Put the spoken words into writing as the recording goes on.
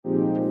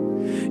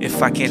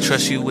If I can't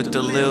trust you with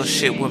the little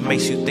shit, what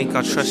makes you think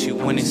I'll trust you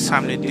when it's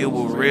time to deal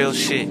with real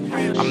shit?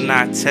 I'm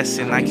not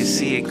testing, I can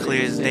see it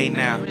clear as day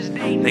now.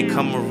 They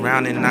come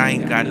around and I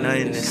ain't got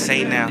nothing to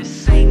say now.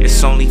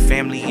 It's only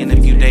family and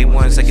a few day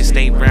ones that can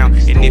stay around.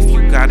 And if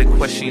you gotta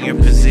question your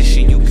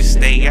position, you can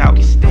stay out.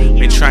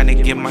 Been trying to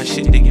get my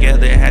shit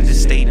together, had to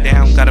stay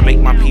down. Gotta make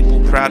my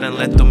people proud and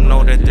let them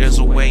know that there's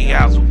a way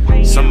out.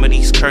 Some of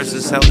these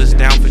curses held us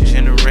down for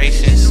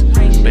generations,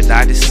 but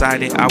I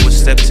decided I would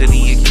step to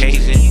the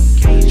occasion.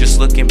 Just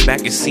looking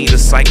back and see the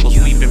cycles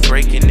we've been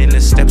breaking and the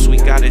steps we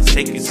gotta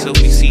take until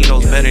we see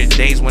those better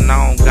days when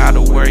I don't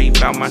gotta worry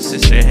about my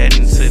sister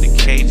heading to the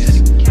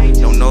cages.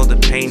 Don't know the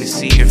pain to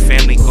see your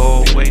family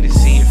go away, to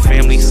see your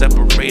family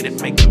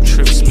separated, make them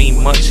trips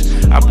mean much.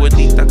 I would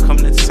think I come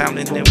to town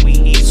and then we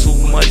eat too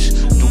much.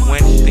 Do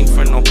anything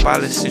for no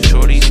palace and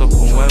chorizo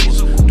con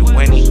huevos. Do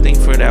anything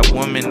for that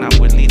woman, I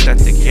would leave that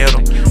te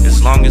quiero.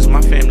 As long as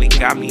my family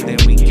got me, then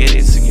we get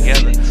it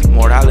together.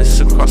 Morales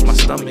across my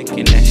stomach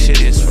and that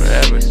shit is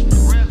forever.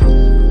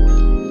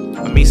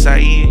 I'm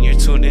Isai and you're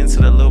tuned into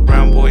the Lil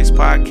Brown Boys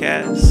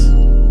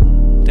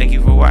podcast. Thank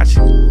you for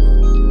watching.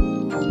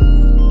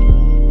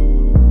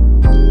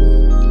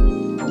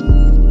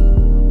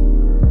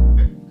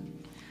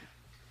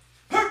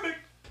 Perfect.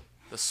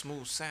 The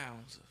smooth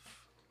sounds of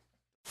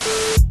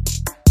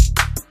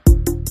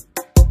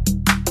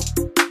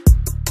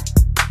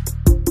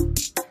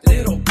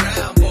Little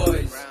Brown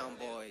Boys.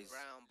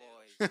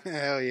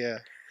 Hell yeah.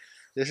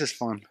 This is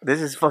fun. This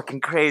is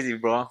fucking crazy,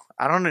 bro.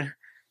 I don't know.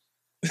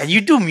 And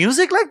you do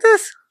music like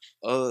this?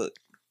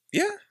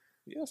 yeah,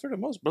 for the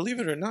most,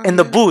 believe it or not. In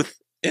the booth?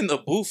 In the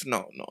booth?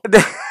 No.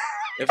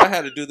 If I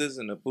had to do this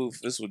in the booth,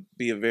 this would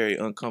be a very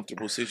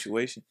uncomfortable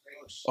situation.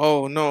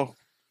 Oh, no.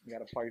 You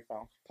got a party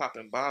foul.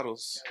 Popping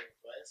bottles.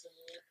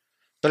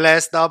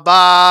 Bless the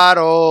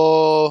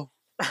bottle.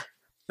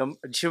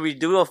 Should we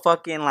do a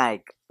fucking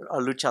like a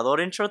luchador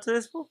intro to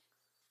this fool?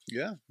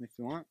 Yeah, if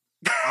you want.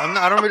 I'm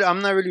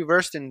not really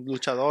versed in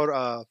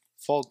luchador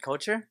folk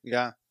Culture?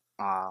 Yeah.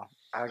 Are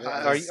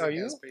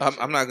you?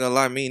 I'm not gonna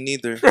lie, me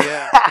neither.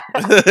 Yeah.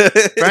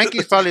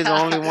 Frankie's probably the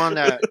only one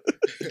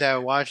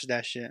that watched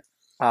that shit.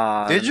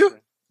 Did you?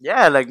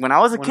 Yeah, like when I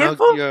was a kid,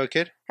 fool. You were a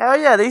kid? Hell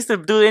yeah, they used to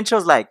do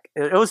intros like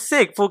it was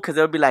sick, fool, because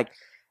they would be like,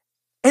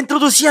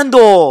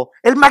 introduciendo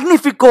el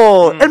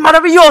magnífico, el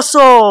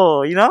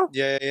maravilloso, you know?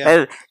 Yeah.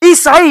 El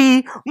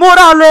Isai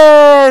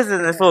Morales,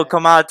 and this fool would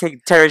come out,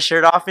 tear his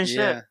shirt off and shit.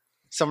 Yeah.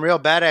 Some real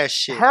badass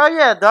shit. Hell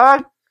yeah,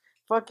 dog.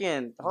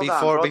 Fucking hold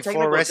on, bro.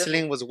 Before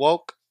wrestling was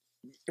woke.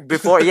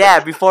 Before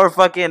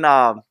fucking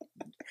I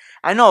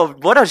know,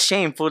 what a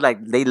shame, fool.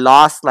 Like they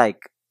lost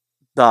like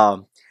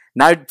the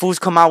now fools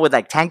come out with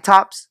like tank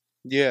tops.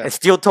 Yeah. And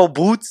steel toe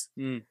boots.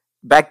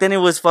 Back then it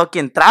was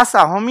fucking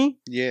traza, homie.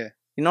 Yeah.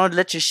 You know,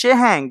 let your shit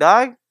hang,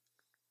 dog.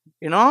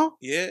 You know?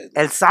 Yeah.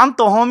 El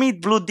Santo, homie,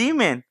 Blue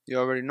Demon. You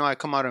already know I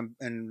come out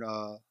in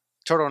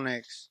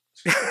turtlenecks.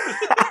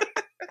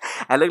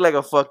 I look like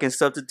a fucking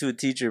substitute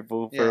teacher,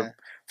 fool,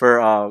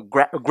 for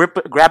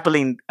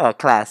grappling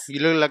class. You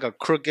look like a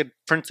crooked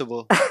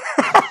principal.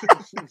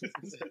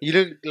 You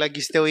look like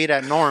you still eat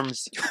at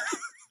Norm's.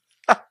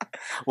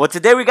 Well,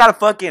 today we got a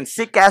fucking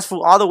sick ass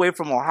fool all the way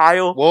from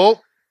Ohio. Whoa.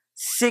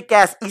 Sick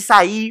ass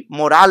Isai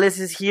Morales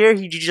is here.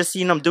 You just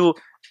seen him do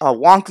a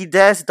wonky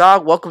desk,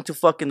 dog. Welcome to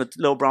fucking the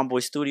Lil Brown Boy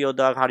studio,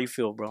 dog. How do you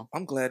feel, bro?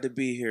 I'm glad to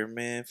be here,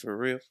 man. For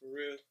real.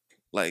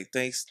 Like,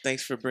 thanks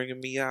for bringing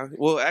me out.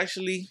 Well,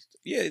 actually,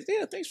 yeah.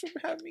 Thanks for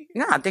having me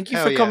here. Nah, thank you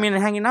for coming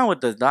and hanging out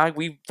with us, dog.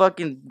 We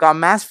fucking got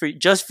masks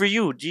just for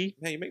you, G.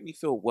 Man, you make me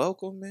feel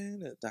welcome,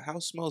 man. The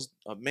house smells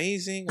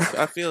amazing.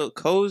 I feel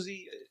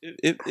cozy.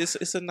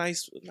 It's a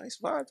nice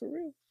vibe for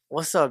real.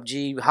 What's up,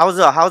 G? How's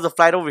the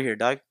flight over here,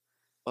 dog?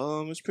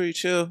 It's pretty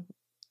chill.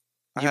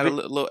 I had a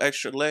little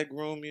extra leg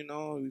room, you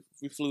know.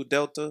 We flew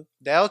Delta.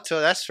 Delta,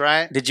 that's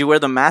right. Did you wear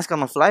the mask on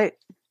the flight?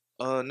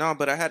 No,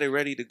 but I had it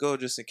ready to go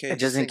just in case.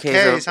 Just in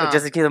case the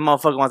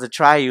motherfucker wants to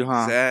try you,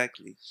 huh?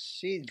 Exactly.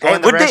 Go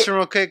in the restroom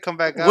real quick, come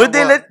back out. Would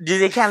they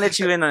they can't let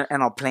you in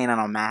a plane on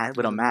a mask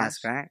with a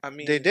mask, right? I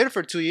mean, they did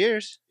for 2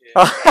 years.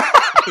 Yeah.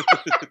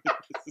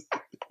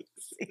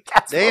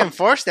 They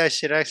enforced that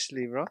shit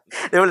actually, bro.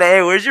 They were like,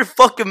 "Hey, where's your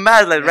fucking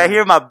mask? Like right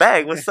here in my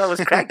bag. What's up?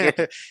 What's cracking?"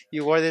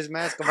 You wore this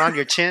mask around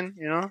your chin,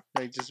 you know,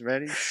 like just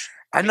ready.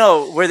 I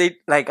know. Were they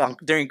like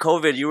during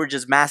COVID? You were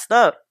just masked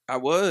up. I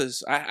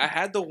was. I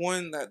had the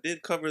one that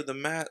did cover the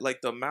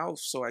the mouth,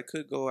 so I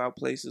could go out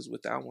places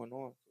with that one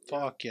on.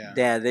 Fuck yeah.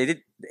 Yeah, they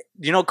did.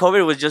 You know,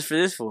 COVID was just for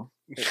this fool.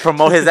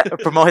 Promote his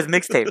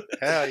mixtape.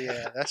 Hell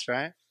yeah, that's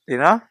right. You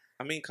know.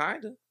 I mean,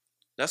 kinda.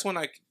 That's when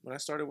I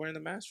started wearing the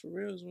mask for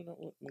real.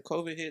 When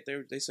COVID hit,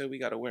 they said we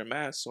gotta wear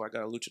masks, so I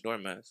got a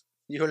luchador mask.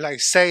 You were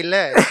like, say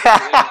less.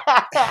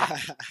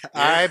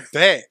 I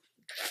bet.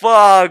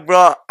 Fuck,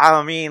 bro.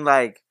 I mean,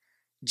 like,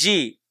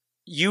 gee,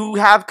 you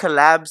have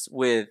collabs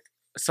with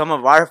some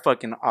of our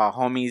fucking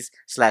homies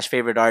 /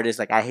 favorite artists,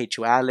 like I Hate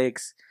You,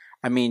 Alex.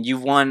 I mean,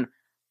 you've won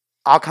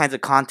all kinds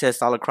of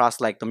contests all across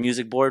like the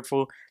music board,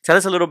 fool. Tell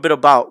us a little bit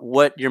about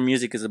what your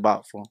music is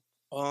about, fool.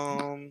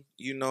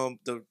 You know,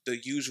 the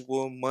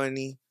usual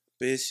money,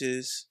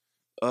 bitches,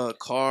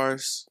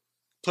 cars,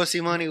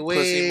 Pussy money, weed.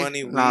 pussy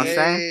money, Know what I'm weed.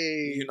 saying?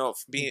 Hey. You know,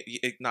 being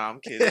nah, I'm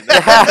kidding.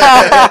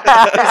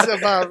 It's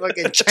about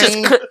fucking Just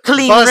chain,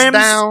 clean bust rims.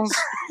 downs.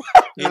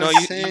 You know, what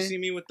I'm you saying? see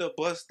me with the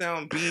bust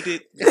down, beat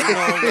it. You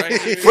know,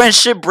 right here.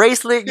 Friendship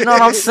bracelet. You know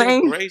what I'm Bracelet,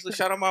 saying? bracelet.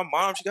 Shout out my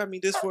mom. She got me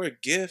this for a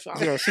gift.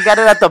 Yeah, she got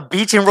it at the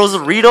beach in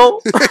Rosarito.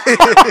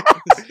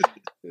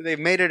 They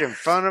made it in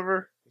front of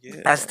her.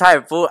 Yeah, That's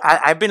tight, fool.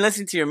 I've been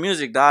listening to your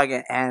music, dog,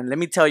 and let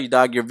me tell you,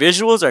 dog, your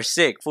visuals are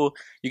sick, fool.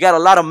 You got a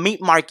lot of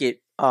meat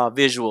market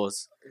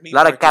visuals. Meat A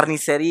lot of market.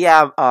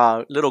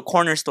 carniceria, little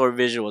corner store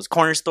visuals,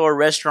 corner store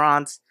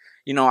restaurants,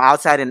 you know,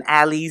 outside in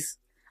alleys.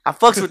 I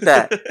fucks with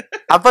that.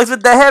 I fucks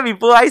with that heavy,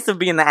 fool. I used to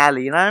be in the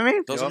alley, you know what I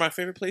mean? Those Yup. are my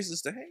favorite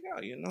places to hang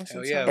out. You know, Hell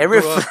sometimes. yeah.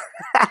 Every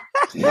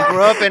We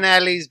grew up in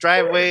alleys,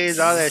 driveways,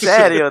 all that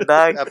Serio, shit.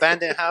 dog.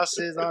 Abandoned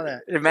houses, all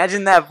that.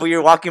 Imagine that, fool.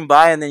 You're walking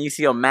by and then you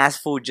see a mass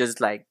food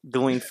just like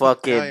doing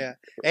fucking. Hell yeah.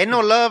 Ain't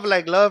no love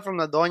like love from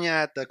the doña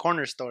at the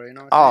corner store, you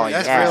know what Oh, I'm saying?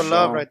 That's yeah, real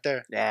love bro. right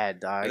there. Yeah,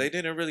 dog. They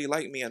didn't really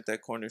like me at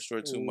that corner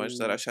store too much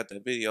that I shot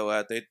that video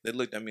at. They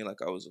looked at me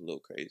like I was a little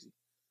crazy.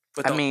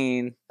 But I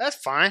mean, That's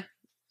fine.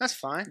 That's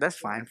fine. that's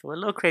fine. Fool. A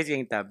little crazy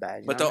ain't that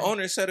bad. but the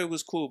owner said it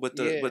was cool. But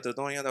Yeah. the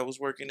doña that was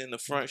working in the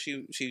front,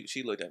 she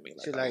looked at me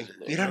like She's I like, was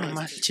a mira little nomás.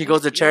 crazy. She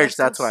goes to You church, like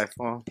that's this? why,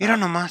 fool. Mira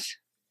nomás.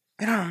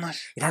 Mira nomás.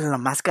 Mira la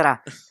máscara.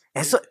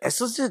 Eso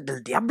es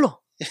del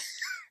diablo.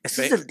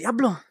 Eso es del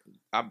diablo.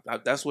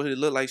 That's what it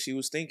looked like she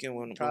was thinking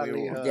when we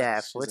Probably, were. Yeah,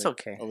 she's fool, it's like,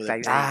 okay. over there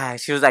Like, praying.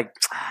 she was like,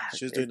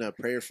 She was doing a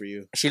prayer for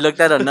you. she looked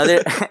at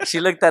another, she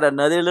looked at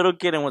another little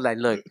kid and was like,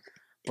 look,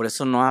 por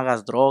eso no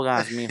hagas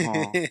drogas,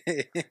 mijo.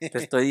 Te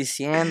estoy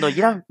diciendo,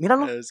 mira,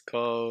 míralo. That's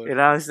cold. You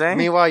know what I'm saying?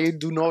 Meanwhile, you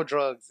do no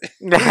drugs.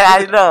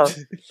 I know.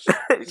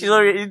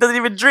 He doesn't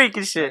even drink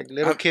and shit. Like,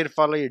 little kid,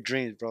 follow your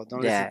dreams, bro.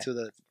 Don't Yeah. listen to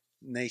the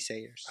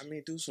naysayers. I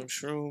mean, do some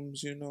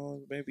shrooms, you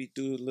know, maybe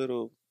do a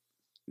little.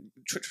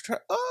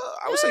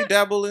 I would say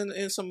dabble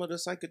in some of the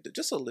psychedelics,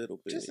 just a little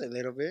bit, Just a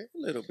little bit. a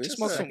little bit. Just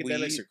Smoke some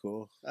psychedelics weed. are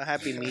cool. A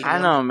happy medium. I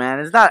know, man.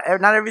 It's not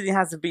everything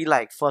has to be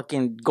like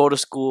fucking go to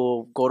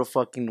school, go to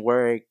fucking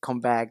work, come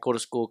back, go to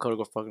school,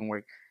 go fucking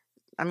work.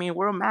 I mean,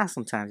 wear a mask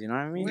sometimes, you know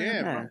what I mean?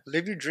 Yeah, bro.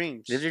 Live your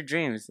dreams. Live your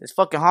dreams. It's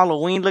fucking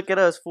Halloween. Look at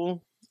us,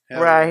 fool.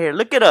 Hell We're out yeah. here.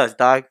 Look at us,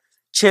 dog.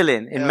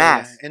 Chilling in Hell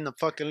masks. yeah. In the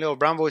fucking little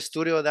Brown Boy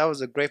studio. That was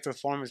a great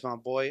performance, my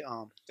boy.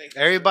 Thank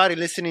you. Everybody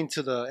listening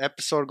to the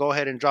episode, go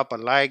ahead and drop a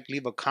like,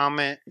 leave a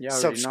comment, You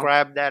already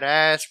subscribe that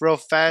ass real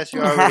fast.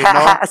 You already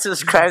know.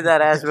 Subscribe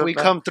that ass real We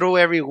fast. come through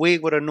every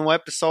week with a new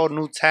episode,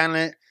 new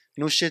talent,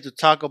 new shit to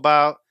talk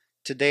about.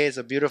 Today is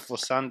a beautiful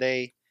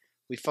Sunday.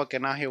 We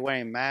fucking out here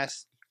wearing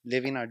masks,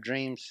 living our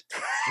dreams.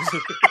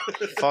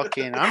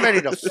 Fucking, I'm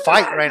ready to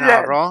fight right now,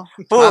 Yeah. bro.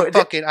 Fool,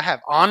 I have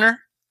honor.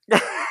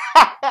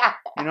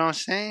 You know what I'm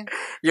saying?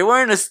 You're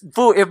wearing a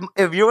fool.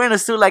 If you're wearing a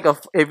suit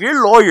if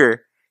your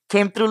lawyer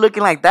came through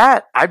looking like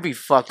that, I'd be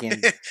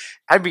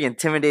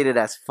intimidated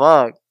as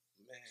fuck.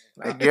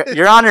 Like,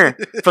 your Honor,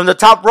 from the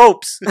top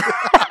ropes,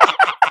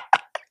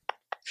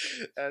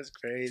 That's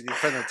crazy.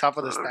 From the top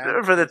of the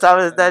stand. from the top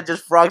of that,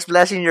 just frog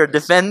splashing your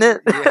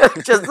defendant, Yeah.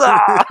 just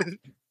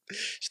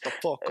Shut the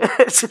fuck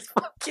up. just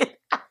fucking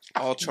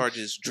All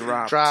charges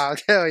dropped. Drop.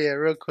 Hell yeah,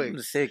 real quick.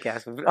 sick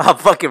ass. Oh,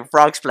 fucking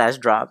frog splash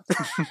dropped.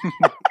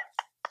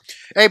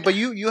 Hey, but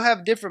you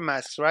have different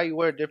masks, right? You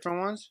wear different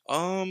ones?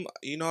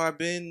 You know, I've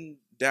been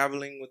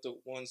dabbling with the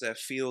ones that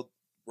feel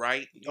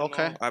right. You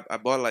Okay. know? I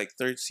bought like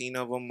 13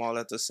 of them all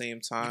at the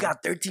same time. You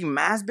got 13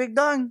 masks, big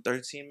dog.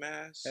 13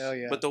 masks. Hell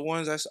yeah. But the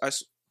ones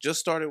just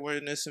started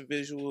wearing this in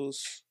visuals.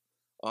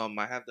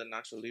 I have the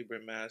Nacho Libre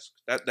mask.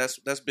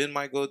 That's been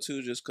my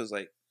go-to just because,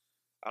 like,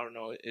 I don't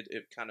know,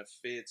 it kind of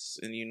fits,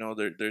 and you know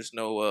there's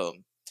no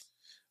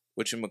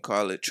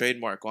whatchamacallit,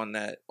 trademark on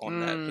that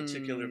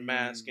particular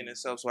mask in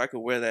itself, so I could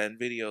wear that in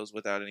videos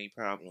without any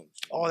problems.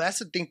 Oh,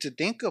 that's a thing to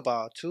think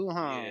about too,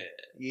 huh?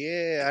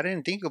 Yeah, I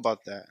didn't think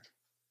about that.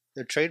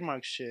 The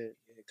trademark shit.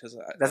 Because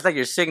That's like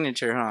your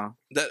signature, huh?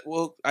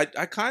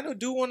 I kind of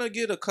do want to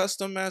get a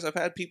custom mask. I've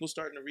had people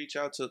starting to reach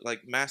out to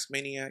like Mask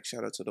Maniac.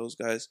 Shout out to those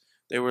guys.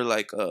 They were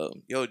like,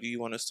 "Yo, do you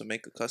want us to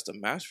make a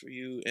custom mask for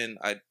you?" And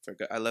I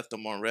forgot. I left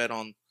them on red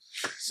on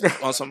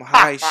some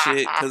high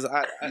shit because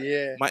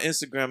Yeah. my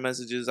Instagram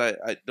messages I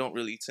don't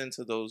really tend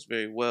to those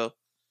very well.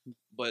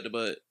 But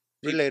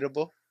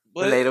Relatable.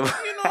 Relatable.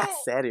 You know,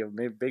 Serio,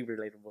 big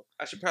relatable.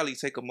 I should probably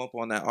take them up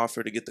on that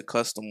offer to get the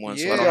custom one.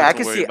 So I Yeah. don't Yeah, have I to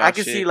can worry see. about I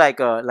can shit. see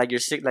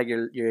like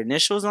your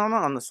initials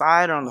on the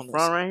side or on the On the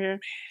front side. right here.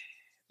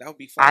 That would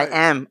be I fire.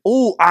 am.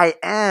 Ooh, I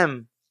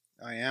am.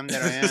 I am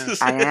that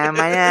I am.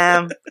 I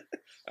am.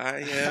 I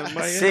am.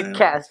 I am.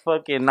 Sick ass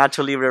fucking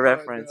Nacho Libre Oh,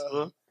 reference. God.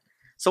 Fool.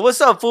 So what's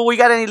up, fool? We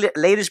got any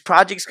latest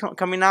projects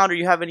coming out, or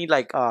you have any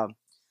like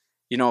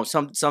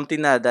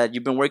something that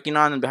you've been working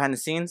on and behind the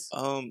scenes?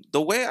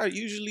 The way I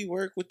usually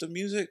work with the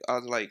music,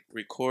 I'll like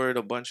record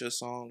a bunch of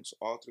songs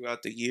all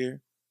throughout the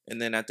year,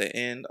 and then at the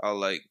end, I'll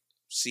like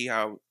see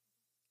how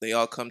they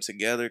all come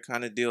together,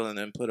 kind of deal, and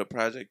then put a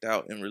project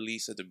out and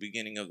release at the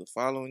beginning of the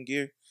following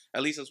year.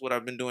 At least that's what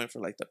I've been doing for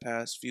like the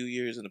past few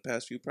years and the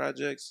past few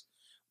projects.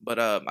 But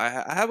I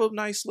have a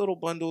nice little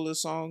bundle of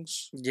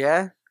songs.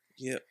 Yeah.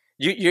 Yeah.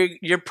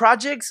 Your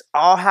projects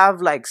all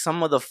have like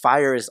some of the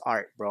firest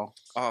art, bro.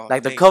 Oh,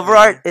 Like the thanks, cover man.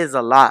 art is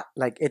a lot.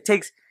 Like it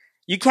takes.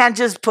 You can't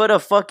just put a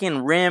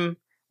fucking rim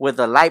with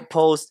a light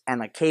post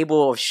and a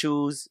cable of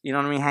shoes. You know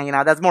what I mean? Hanging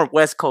out. That's more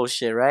West Coast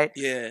shit, right?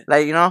 Yeah.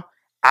 Like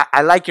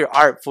I like your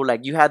art for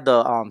like you had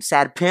the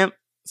Sad Pimp.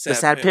 The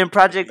Sad Pimp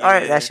project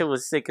art, Yeah. that shit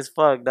was sick as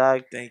fuck,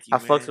 dog. Thank you, I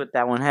fucks man. with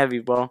that one heavy,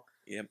 bro.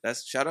 Yeah,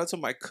 that's shout out to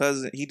my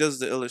cousin. He does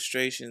the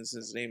illustrations.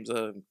 His name's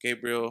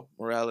Gabriel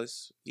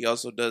Morales. He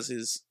also does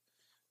his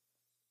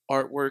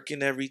artwork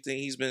and everything.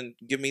 He's been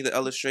giving me the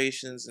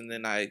illustrations, and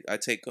then I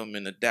take them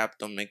and adapt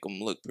them, make them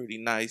look pretty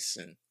nice,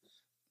 and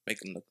make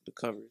them the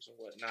covers and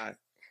whatnot.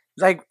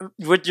 Like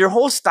with your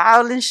whole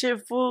style and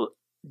shit, fool.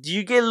 Do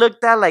you get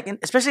looked at like,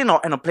 especially in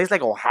a place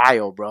like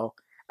Ohio, bro?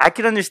 I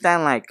can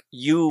understand like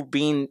you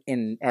being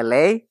in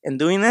LA and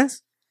doing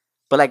this,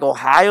 but like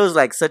Ohio's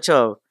like such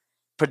a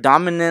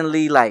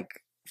predominantly like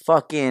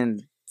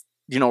fucking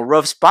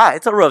rough spot.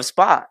 It's a rough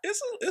spot.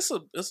 It's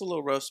a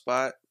little rough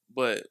spot,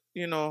 but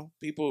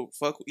people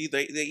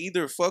they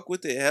either fuck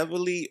with it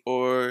heavily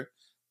or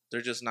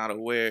they're just not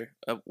aware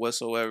of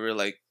whatsoever.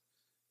 Like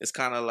it's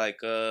kind of like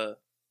the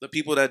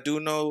people that do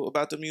know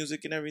about the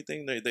music and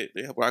everything, they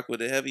rock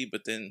with it heavy,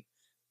 but then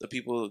the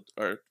people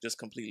are just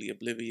completely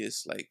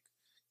oblivious. Like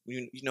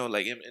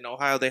like in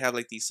Ohio they have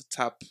like these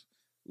top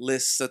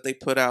lists that they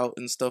put out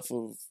and stuff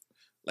of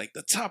like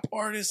the top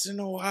artists in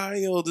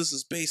Ohio. This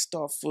is based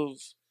off of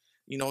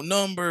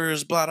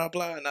numbers, blah blah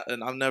blah,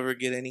 and I'll never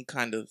get any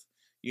kind of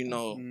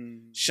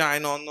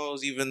shine on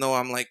those, even though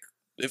I'm like,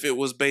 if it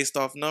was based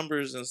off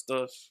numbers and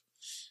stuff,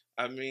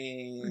 I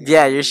mean,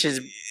 yeah, your shit's,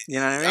 you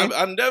know what I mean?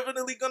 I'm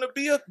definitely gonna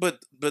be up, but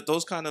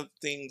those kind of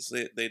things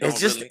they don't.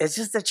 It's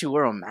just that you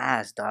wear a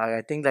mask, dog.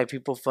 I think like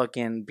people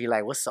fucking be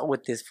like, "What's up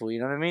with this fool?" You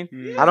know what I mean?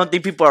 Yeah. I don't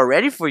think people are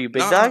ready for you,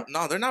 big dog.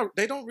 No, they're not.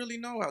 They don't really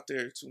know out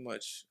there too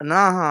much.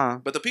 Nah.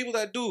 But the people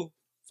that do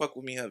fuck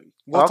with me heavy.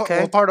 What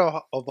Okay. part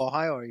of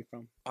Ohio are you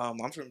from?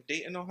 I'm from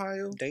Dayton,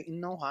 Ohio.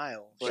 Dayton,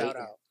 Ohio. But Shout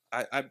out.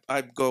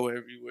 I go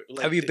everywhere.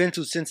 Like, Have you been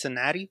to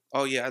Cincinnati?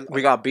 Oh yeah,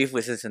 We got beef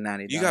with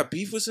Cincinnati. You dog. got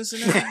beef with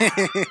Cincinnati?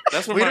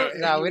 That's what we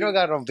don't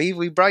got no beef.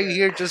 We brought you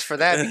here just for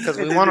that because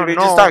we want to We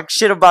know. just talk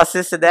shit about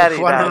Cincinnati.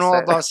 We want to dog, know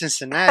so- about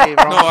Cincinnati,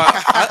 bro. No,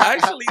 I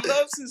actually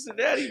love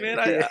Cincinnati, man.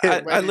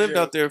 I lived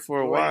out there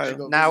for a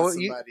while. Now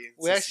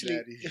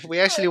we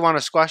actually want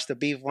to squash the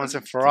beef once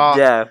and for all.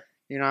 Yeah.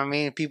 You know what I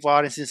mean? People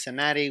out in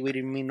Cincinnati, we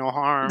didn't mean no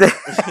harm. You know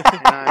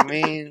what I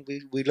mean?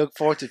 We look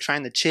forward to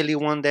trying the chili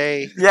one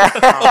day. Yeah.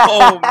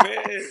 Oh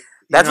man,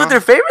 That's know? what they're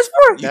famous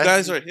for? you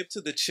guys are hip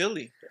to the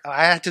chili.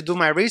 I had to do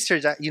my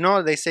research.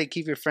 They say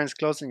keep your friends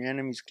close and your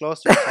enemies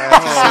closer. So I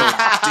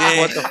had to see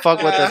what the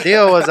fuck what the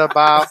deal was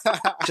about,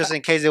 just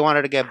in case they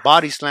wanted to get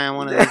body slammed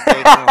one of these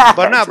days.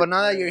 But now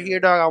that you're here,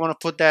 dog, I want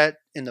to put that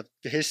in the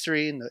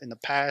history, in the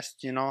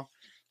past.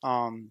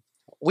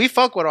 We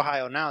fuck with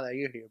Ohio now that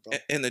you're here, bro.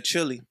 And the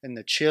chili. In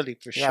the chili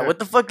for sure. Yeah, what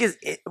the fuck is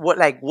it?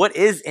 What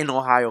is in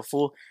Ohio,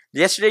 fool?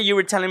 Yesterday you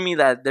were telling me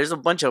that there's a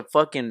bunch of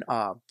fucking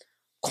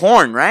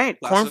corn, right?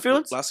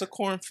 Cornfields? Lots of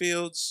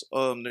cornfields.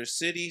 There's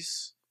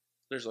cities.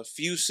 There's a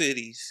few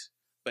cities,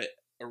 but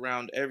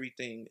around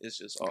everything is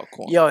just all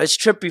corn. Yo, it's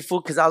trippy, fool,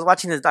 because I was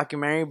watching this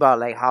documentary about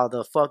like how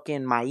the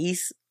fucking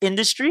maize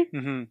industry,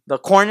 Mm-hmm. the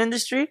corn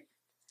industry.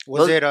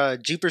 Was it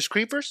Jeepers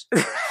Creepers?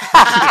 Something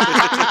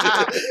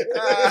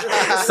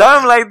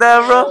like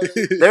that, bro.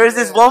 There was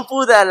this one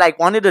fool that like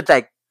wanted to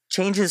like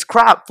change his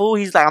crop, fool.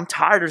 He's like, I'm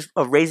tired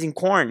of raising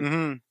corn. Mm-hmm. You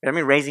know what I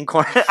mean, raising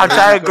corn. I'm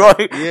tired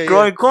of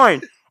growing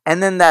corn.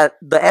 And then the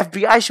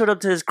FBI showed up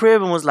to his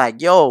crib and was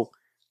like, yo,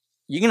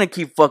 you're gonna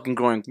keep fucking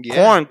growing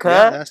corn, cut.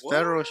 Yeah, that's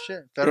federal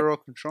shit. Federal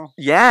control.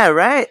 Yeah,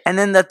 right. And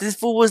then this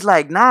fool was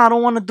like, nah, I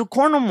don't want to do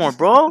corn no more,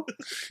 bro.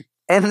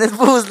 And this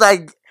fool was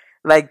like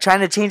trying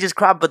to change his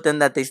crop, but then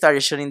that they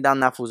started shutting down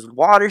that fool's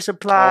water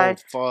supply.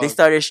 Oh, fuck. They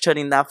started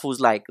shutting that fool's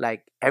like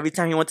every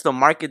time he went to the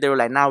market, they were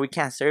like, nah, we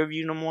can't serve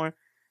you no more.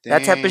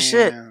 That type of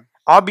shit. Damn.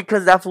 All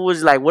because that fool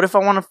was like, what if I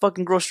want to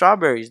fucking grow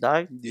strawberries,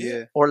 dog?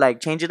 Yeah. Or like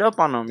change it up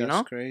on them, That's you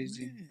know?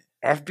 crazy.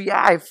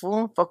 FBI,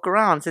 fool. Fuck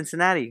around.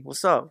 Cincinnati.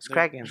 What's up? It's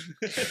cracking.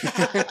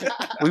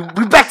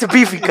 we back to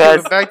beefy,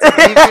 cuz. Back to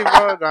beefy,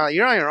 bro. No,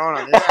 you're on your own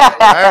on this.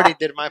 I already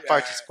did my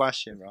part to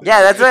squash it, bro.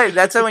 Yeah, that's right.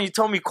 That's why when you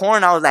told me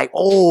corn, I was like,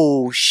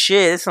 oh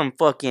shit, there's some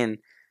fucking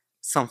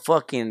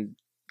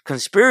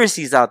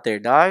conspiracies out there,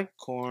 dog.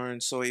 Corn,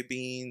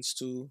 soybeans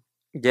too.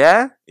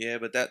 Yeah? Yeah,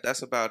 but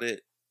that's about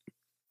it.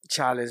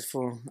 Chalice,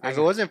 fool. If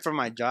it wasn't for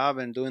my job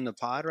and doing the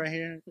pod right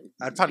here,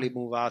 I'd probably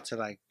move out to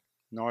like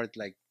north,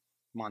 like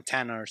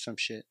Montana or some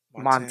shit.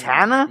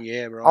 Montana?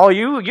 Yeah, bro. Oh,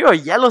 you're a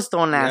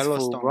Yellowstone ass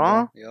fool,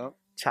 bro. Yep.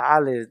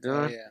 Chalice, dude.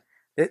 Oh,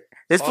 yeah.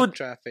 This Fuck fool,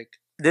 traffic.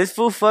 this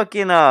fool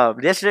fucking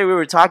yesterday we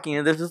were talking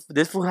and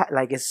this fool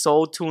like is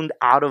so tuned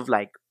out of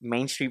like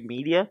mainstream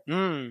media.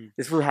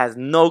 This fool has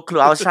no clue.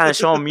 I was trying to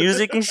show him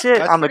music and shit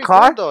That's on the pretty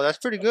car. good, though. That's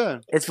pretty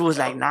good. This fool was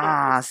like,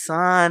 nah,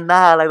 son,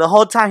 nah. Like the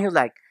whole time he was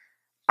like,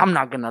 I'm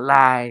not gonna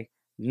lie.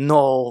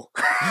 No.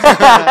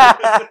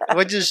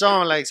 What'd you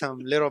show him? Like some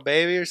little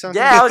baby or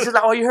something? Yeah, I was just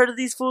like, oh, you heard of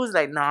these fools?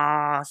 Like,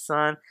 nah,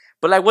 son.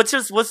 But like, what's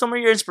some of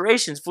your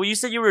inspirations? Fool, you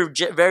said you were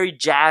very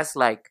jazz,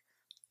 like.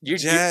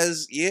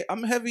 Jazz, yeah,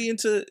 I'm heavy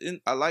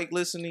I like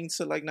listening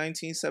to like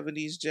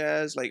 1970s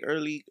jazz, like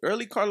early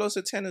Carlos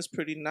Santana is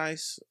pretty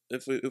nice.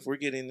 If we're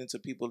getting into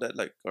people that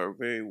like are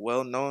very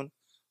well known,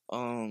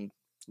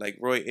 like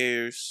Roy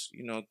Ayers,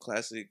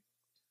 classic.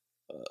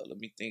 Let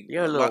me think.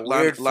 You're a little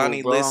weird fool,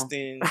 Lonnie bro.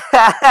 Liston.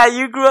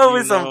 You grew up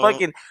with some know.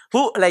 fucking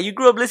who? Like you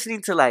grew up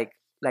listening to like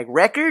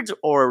records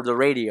or the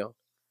radio.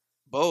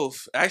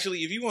 Both, actually.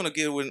 If you want to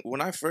get when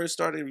I first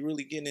started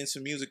really getting into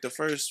music, the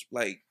first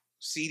like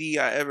CD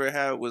I ever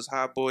had was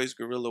Hot Boys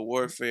Guerrilla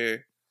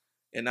Warfare,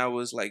 and I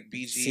was like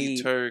BG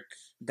See, Turk.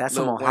 That's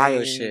Lil some Ohio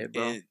Wayne, shit,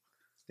 bro.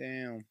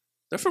 Damn.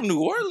 They're from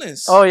New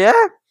Orleans. Oh yeah.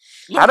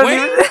 Lil I don't Wayne?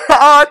 even.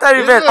 Oh, I thought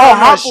you meant. This is Oh, not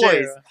Hot shit,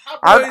 Boys. bro.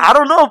 Hot Boys. I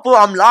don't know, fool.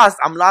 I'm lost.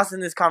 I'm lost in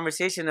this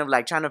conversation of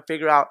like trying to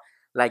figure out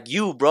like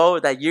you, bro.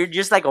 That you're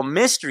just like a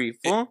mystery,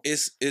 fool.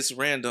 It's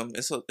random.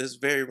 It's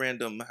very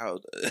random how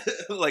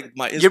like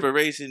my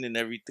inspiration and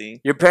everything.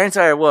 Your parents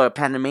are what?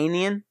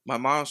 Panamanian? My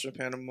mom's from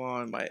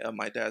Panama and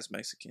my dad's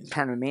Mexican.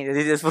 Panamanian.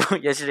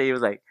 Yesterday he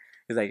was like,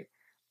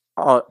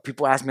 oh,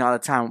 people ask me all the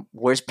time,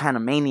 where's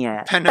Panamania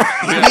at?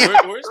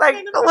 Panamania. Where's Like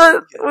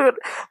Panama?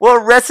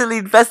 what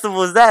wrestling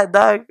festival is that,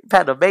 dog?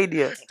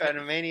 Panamania.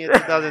 Panamania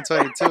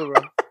 2022,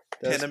 bro.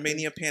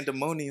 Panamania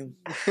Pandemonium.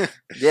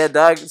 Yeah,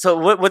 dog. So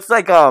what's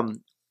like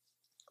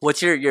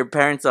what's your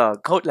parents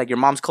like your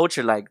mom's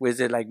culture like? Was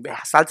it like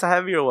salsa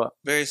heavy or what?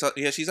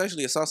 Yeah, she's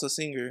actually a salsa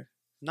singer.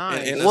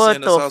 Nice. In What a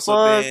the salsa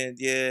fuck? band.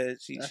 Yeah,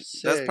 That's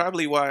that's sick.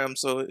 probably why I'm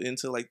so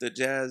into like the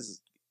jazz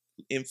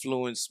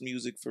influenced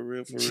music for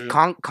real.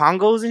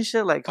 Congos and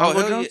shit like Oh Congo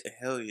hell drums? yeah,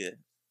 hell yeah.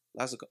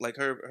 Lots of like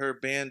her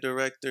band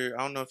director.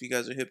 I don't know if you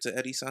guys are hip to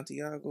Eddie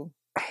Santiago.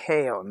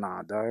 Hell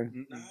nah, dog.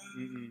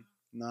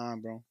 Nah,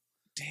 bro.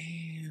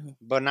 Damn.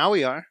 But now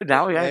we are.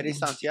 Now we got Eddie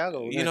Santiago.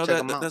 We're You gonna know check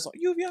that him out. that's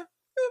Lluvia.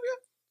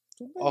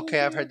 Okay,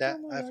 I've heard that.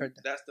 I've heard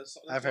that. That's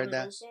I've heard one of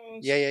that. those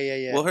songs.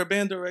 Yeah. Well, her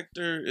band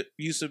director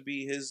used to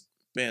be his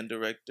band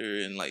director,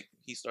 and like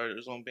he started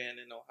his own band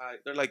in Ohio.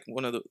 They're like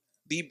one of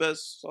the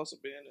best salsa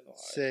band in Ohio.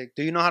 Sick.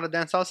 Do you know how to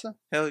dance salsa?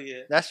 Hell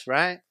yeah. That's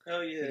right.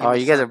 Hell yeah. Oh,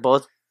 you guys are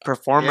both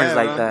performers Yeah,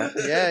 like bro.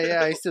 that.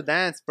 Yeah. I used to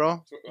dance,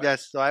 bro.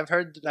 Yes. So I've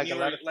heard like you a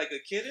were lot of. like a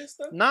kid and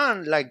stuff.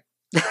 Nah, like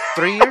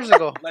 3 years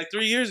ago. Like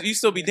 3 years, you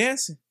still be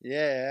dancing.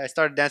 Yeah, I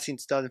started dancing in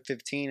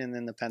 2015, and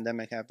then the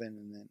pandemic happened,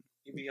 and then.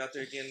 You be out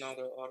there getting all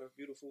the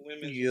beautiful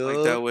women Yo.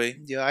 like that way.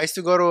 Yeah, I used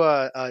to go to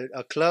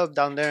a club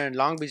down there in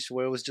Long Beach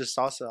where it was just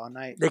salsa all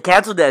night. They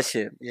canceled that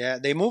shit. Yeah,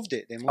 they moved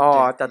it. Oh, it.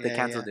 I thought they Yeah,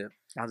 canceled yeah. it.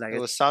 I was like, It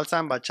was salsa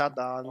and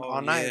bachata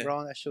all night, yeah.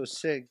 bro. That shit was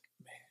sick.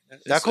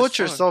 It's- That it's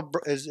culture is fun.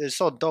 is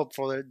so dope.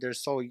 They're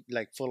so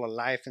like full of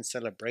life and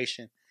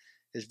celebration.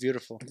 It's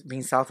beautiful.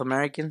 being South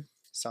American,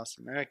 South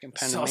American, Salsa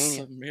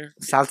Panamanian.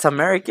 American. South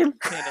American.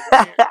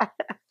 Panamanian.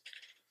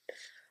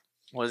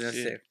 What was I gonna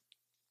Shit. say?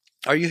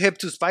 Are you hip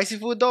to spicy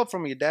food though?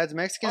 From your dad's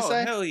Mexican Oh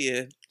side? hell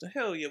yeah,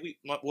 hell yeah.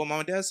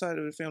 My dad's side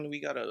of the family,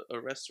 we got a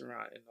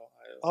restaurant in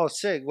Ohio. Oh,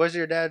 sick. Where's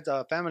your dad's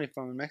family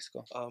from in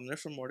Mexico? They're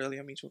from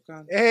Morelia,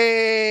 Michoacan.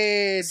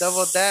 Hey,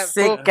 double that.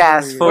 Sick fool.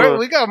 ass fool.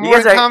 We got You more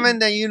guys in are- common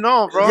than you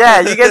know, bro. Yeah,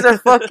 you guys are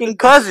fucking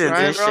cousins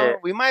Right, and bro? shit.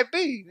 We might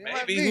be. We might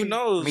Maybe be. who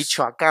knows?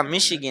 Michoacan,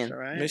 Michigan. That's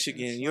right.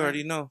 Michigan, That's you right.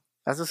 already know.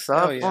 That's what's Hell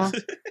up, yeah.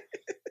 fool.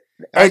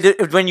 Hey,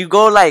 when you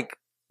go like,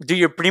 do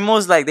your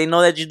primos like they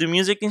know that you do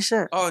music and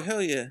shit? Oh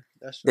hell yeah.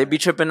 That's They right. be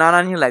tripping out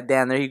on you like,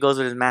 damn, there he goes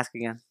with his mask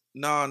again.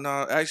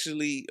 No.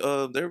 Actually,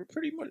 they're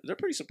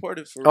pretty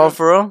supportive for Oh, real.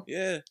 for real?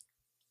 Yeah.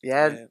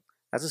 Yeah,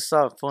 that's what's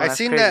up, fool. I That's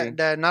seen crazy.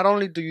 that not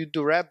only do you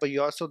do rap, but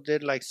you also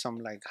did like some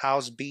like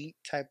house beat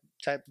type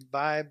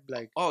vibe.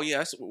 Like Oh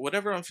yeah.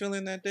 Whatever I'm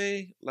feeling that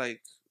day,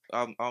 like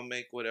I'll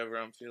make whatever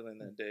I'm feeling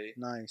that day.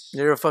 nice.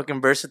 You're a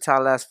fucking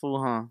versatile ass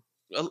fool, huh?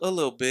 A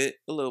little bit.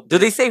 Do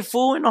they say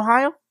fool in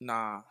Ohio?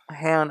 Nah.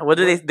 Hell no. What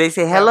do they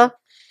say? Hella?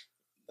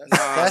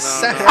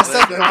 That's no.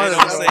 something They don't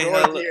else, say bro.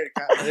 hella.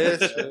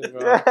 This shit,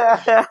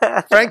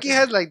 bro. Frankie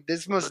has like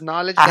this much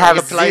knowledge I that have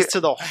he applies zero- to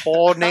the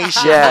whole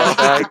nation. Yeah,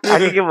 dog. I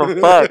can give a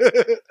fuck.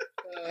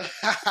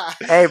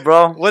 Hey,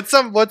 bro. What's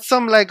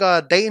some like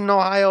Dayton,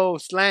 Ohio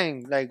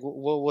slang? Like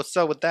what's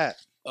up with that?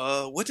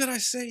 What did I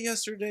say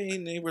yesterday?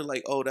 And they were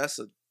like, "Oh, that's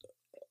a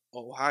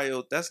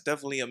Ohio. That's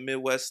definitely a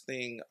Midwest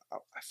thing." I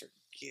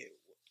forget.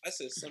 I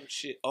said some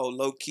shit. Oh,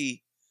 low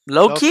key.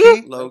 Low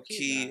key? Low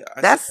key.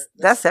 I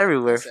That's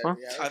everywhere, fool.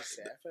 Yeah, I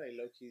feel like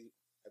low key.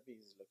 I think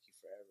it's low key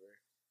forever.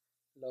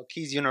 Low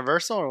key's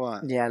universal or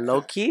what? Yeah,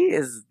 low key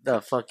is the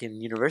fucking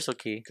universal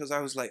key. because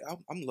I was like,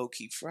 I'm low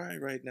key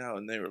fried right now,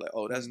 and they were like,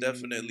 "Oh, that's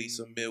definitely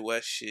some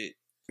Midwest shit."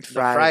 The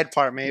fried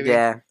part, maybe.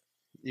 Yeah.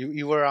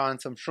 You were on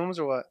some shrooms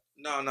or what?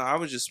 No, I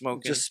was just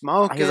smoking. Just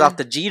smoking. He was off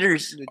the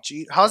Jeters.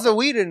 How's the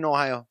weed in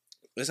Ohio?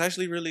 It's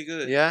actually really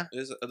good. Yeah.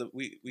 It's,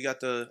 we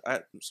got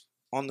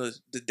on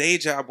the day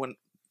job when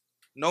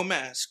no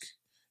mask.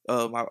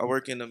 I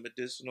work in a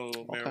medicinal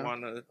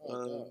marijuana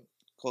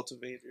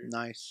cultivator.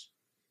 Nice.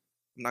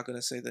 I'm not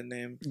gonna say the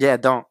name. Yeah,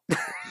 don't.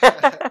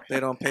 They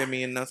don't pay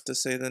me enough to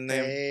say the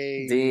name.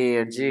 Hey,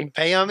 Damn, G.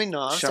 pay on me,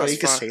 no, so Shots you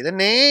can fired. say the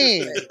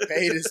name.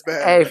 Pay this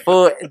man. Hey,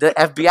 fool, the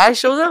FBI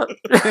shows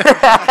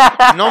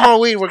up. No more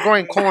weed. We're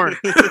growing corn.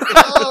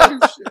 Oh,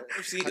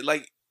 shit. See,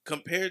 like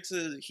compared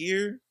to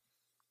here,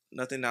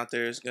 nothing out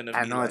there is gonna.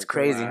 I be know, like, it's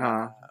crazy,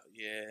 wow. huh?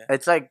 Yeah.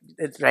 It's like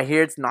it's right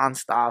here. It's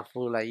nonstop,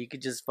 fool. Like you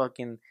could just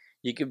fucking,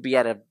 you could be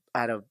at a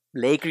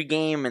Laker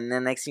game, and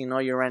then next thing you know,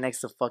 you're right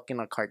next to fucking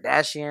a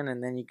Kardashian,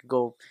 and then you could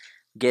go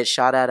get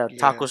shot at a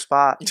taco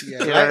spot. Yeah,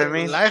 You know what I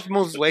mean? Life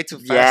moves way too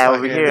fast. Yeah, out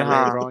over in here, LA,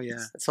 huh? bro. Yeah.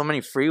 So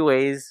many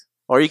freeways,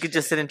 or you could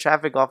just sit in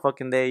traffic all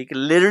fucking day. You could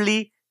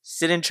literally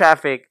sit in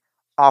traffic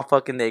all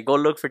fucking day. Go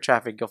look for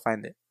traffic, you'll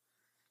find it.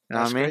 You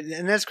know That's what I mean? crazy.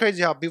 And that's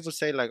crazy how people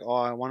say like, "Oh,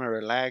 I want to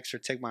relax or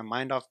take my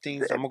mind off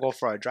things. I'm gonna go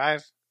for a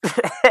drive."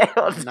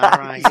 Hell Not nah.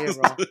 around here,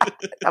 bro.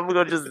 I'm gonna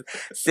go just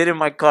sit in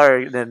my car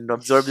and then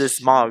absorb this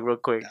smog real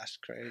quick. That's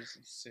crazy.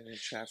 Sit in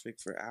traffic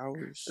for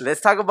hours.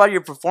 Let's talk about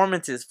your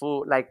performances,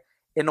 fool. Like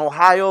in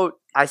Ohio,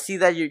 I see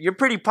that you're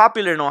pretty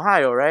popular in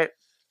Ohio, right?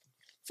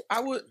 I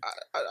would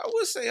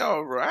say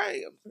all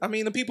right. I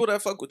mean, the people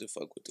that fuck with it.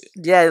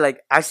 Yeah, like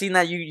I've seen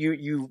that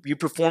you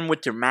perform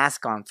with your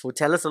mask on, fool.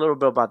 Tell us a little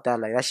bit about that.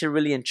 Like that shit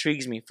really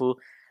intrigues me, fool.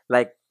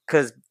 Like,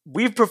 cause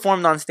we've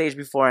performed on stage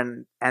before,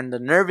 and the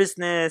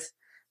nervousness,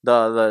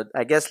 the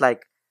I guess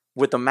like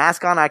with the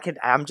mask on,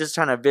 I'm just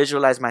trying to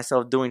visualize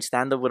myself doing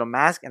stand up with a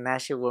mask, and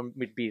that shit would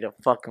be the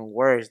fucking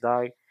worst,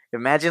 dog.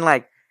 Imagine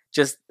like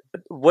just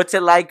what's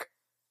it like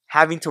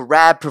having to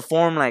rap,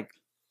 perform, like.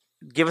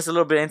 Give us a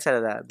little bit of insight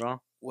of that,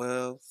 bro.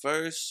 Well,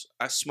 first,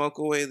 I smoke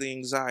away the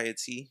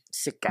anxiety.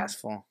 Sick ass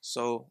fool.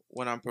 So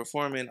when I'm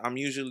performing, I'm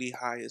usually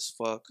high as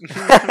fuck.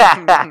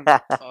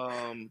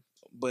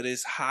 But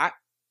it's hot,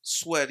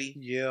 sweaty.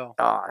 Yeah.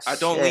 Oh, I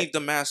don't shit. leave the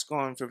mask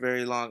on for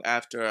very long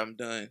after I'm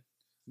done.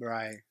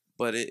 Right.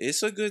 But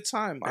it's a good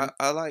time.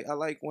 I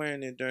like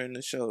wearing it during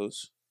the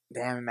shows.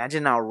 Damn,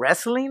 imagine now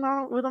wrestling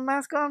on with a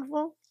mask on,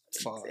 fool.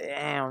 Fuck.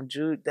 Damn,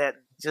 dude, that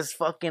just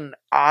fucking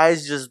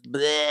eyes just.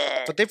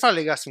 Bleh. But they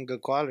probably got some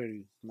good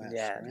quality masks.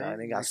 Yeah, right? dog,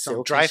 they got Like some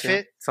silky dry shit.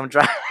 fit. Some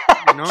dry.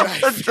 You know?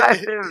 Some dry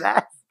fit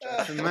mask.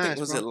 I think, Mask,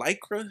 was bro. it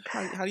lycra?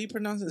 How do you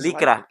pronounce it?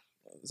 Lycra.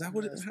 Is that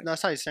what it?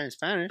 That's how you say it in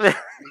Spanish.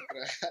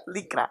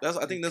 Lycra.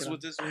 I think that's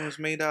what this one was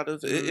made out of.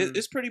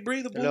 It's pretty A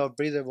breathable. little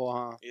breathable,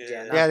 huh?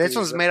 Yeah. Yeah, this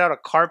one's made out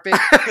of carpet.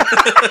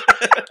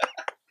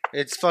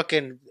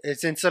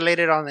 It's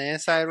insulated on the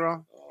inside,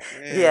 bro. Oh,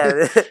 man.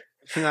 Yeah.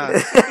 No.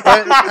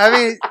 But, I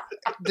mean,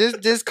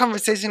 this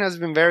conversation has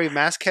been very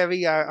mask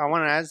heavy. I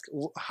want to ask,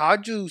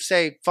 how'd you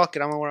say, fuck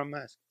it, I'm going to wear a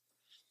mask?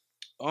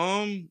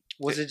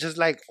 Was it just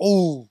like,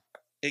 oh,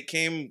 It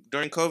came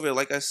during COVID,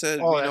 like I said.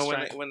 Oh, you know,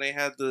 that's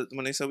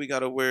when they said we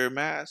gotta wear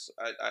masks,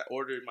 I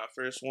ordered my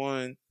first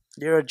one.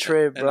 You're a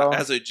trip, And bro.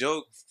 as a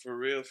joke, for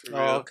real.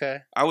 oh, okay.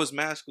 I was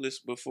maskless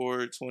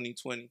before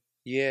 2020.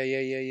 Yeah.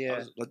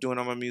 I was doing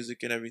all my music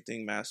and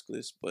everything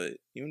maskless, but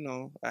you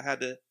know, I had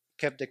to.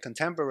 Kept it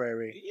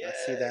contemporary. I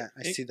see that.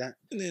 I Yeah. see that.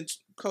 And then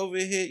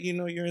COVID hit. You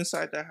know, you're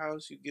inside the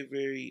house. You get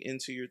very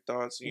into your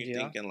thoughts, and you're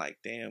Yeah. thinking like,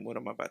 "Damn, what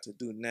am I about to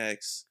do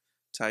next?"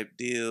 Type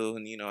deal.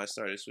 And you know, I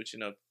started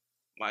switching up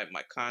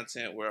my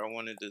content where I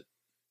wanted to,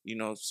 you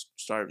know,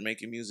 start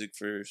making music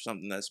for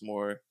something that's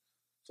more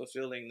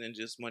fulfilling than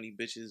just money,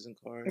 bitches, and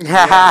cars.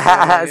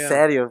 yeah.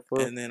 Serio,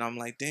 fool. And then I'm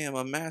like, damn,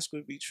 a mask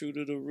would be true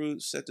to the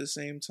roots at the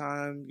same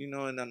time, you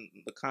know, and then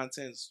the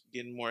content's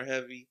getting more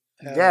heavy.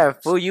 Yeah,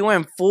 fool, you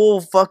went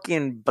full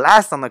fucking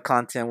blast on the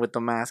content with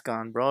the mask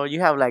on, bro. You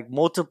have like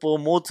multiple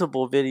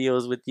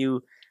videos with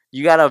you.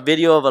 You got a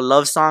video of a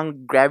love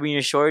song grabbing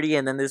your shorty,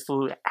 and then this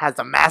fool has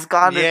a mask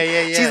on. Yeah,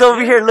 and yeah. She's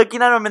over here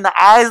looking at him in the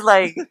eyes,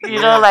 like, you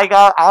know, like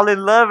all in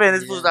love, and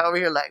this fool's over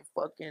here like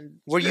fucking.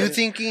 Were you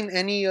thinking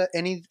any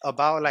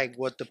about like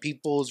what the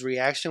people's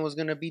reaction was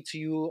gonna be to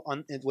you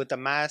on with the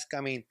mask? I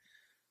mean,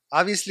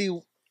 obviously,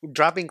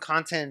 dropping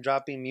content,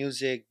 dropping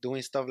music,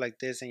 doing stuff like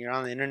this, and you're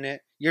on the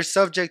internet, you're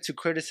subject to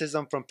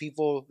criticism from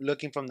people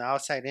looking from the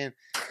outside in.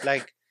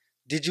 Like,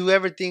 did you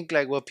ever think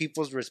like what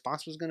people's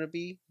response was gonna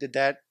be? Did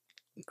that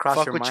Cross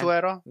fuck your with mind? you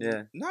at all?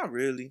 Yeah, Not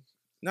really.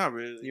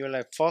 You were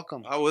like, fuck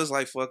them. I was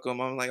like, fuck them.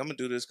 I'm like, I'm gonna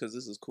do this because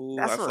this is cool.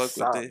 that's I fuck what's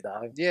with up, it.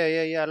 dog.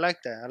 Yeah. I like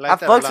that. I like I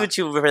that. fucks with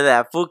you for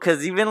that, fool.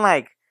 Cause even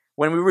like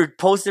when we were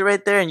posted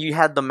right there and you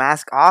had the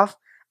mask off,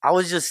 I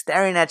was just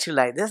staring at you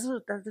like this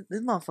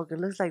motherfucker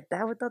looks like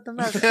that without the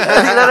mask. You know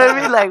what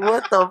I mean? Like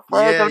what the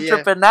fuck? Yeah, I'm yeah.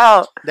 tripping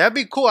out. That'd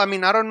be cool. I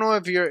mean, I don't know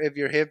if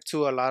you're hip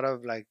to a lot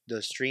of like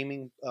the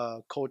streaming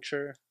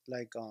culture,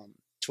 like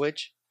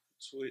Twitch.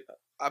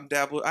 I'm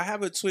dabbled. I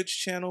have a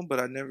Twitch channel, but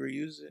I never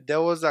use it.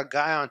 There was a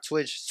guy on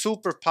Twitch,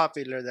 super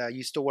popular, that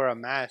used to wear a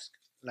mask,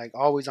 like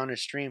always on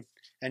his stream,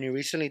 and he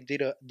recently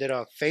did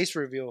a face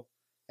reveal,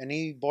 and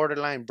he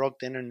borderline broke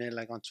the internet,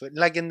 like on Twitch,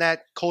 like in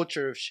that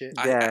culture of shit.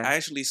 I Yeah.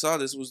 actually saw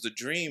this was the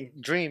dream.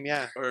 Dream,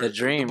 yeah. Or, The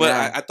dream, But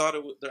yeah. I thought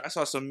it was, I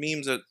saw some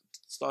memes that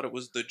thought it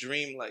was the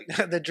Dream, like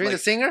the Dream, the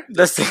like, singer.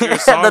 The singer, the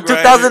singer-songwriter.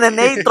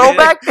 2008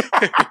 throwback.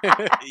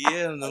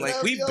 Yeah, and they're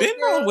like, we've been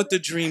on what the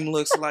Dream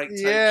looks like. Type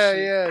Yeah,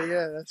 shit.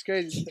 yeah. That's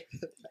crazy.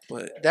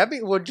 But That be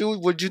would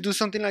you do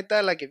something like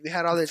that? Like if you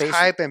had all this Face-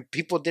 hype and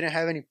people didn't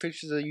have any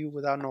pictures of you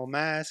without no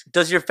mask.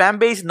 Does your fan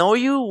base know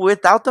you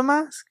without the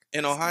mask?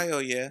 in Ohio,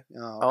 yeah.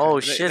 Oh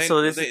They- shit! they,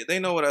 So this they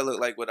know what I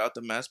look like without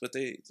the mask, but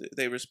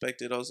they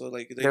respect it also.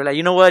 Like they're like,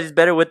 you know what? It's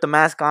better with the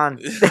mask on.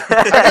 I can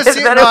It's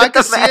see it. better No, I with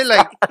can the see it. mask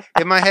Like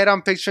on. in my head,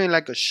 I'm picturing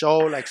like a show,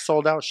 like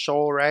sold out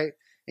show, right?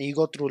 And you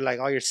go through like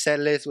all your set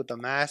list with the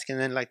mask, and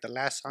then like the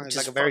last song is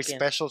Just like a very fucking-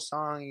 special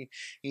song. And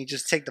you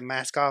just take the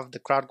mask off, the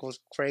crowd goes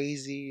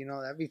crazy. You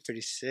know, that'd be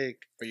pretty sick.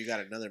 Or you got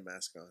another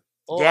mask on.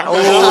 Yeah.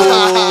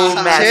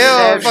 Oh, man.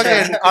 Chill,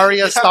 fucking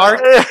Arya Stark.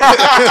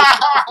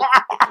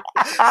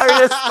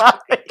 Arya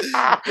Stark.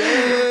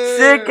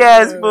 Sick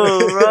ass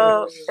fool,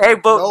 bro. Hey,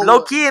 but No low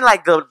one- key in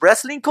like the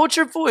wrestling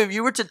culture, fool. If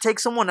you were to take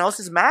someone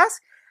else's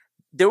mask,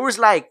 there was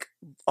like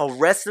a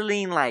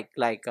wrestling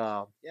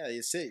Yeah,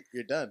 you see,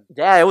 you're done.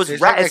 yeah, it was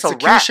It's rap. like it's a rap.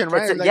 execution,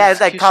 right? It's a- Like yeah,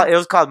 it's like execution. it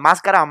was called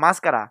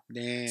mascara.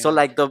 Damn. So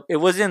like it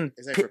wasn't.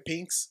 Is that for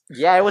pinks?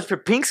 Yeah, it was for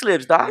pink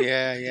slips, dog.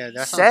 yeah,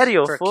 that's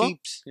Serio, for fool.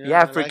 keeps.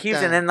 Yeah, I for like keeps,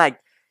 that. and then like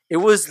it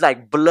was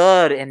like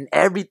blood and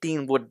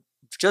everything would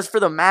just for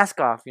the mask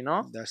off, you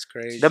know. That's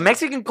crazy. The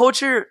Mexican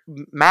culture,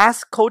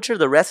 mask culture,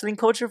 the wrestling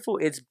culture, fool,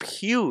 it's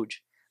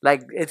huge.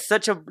 Like it's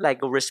such a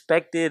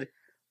respected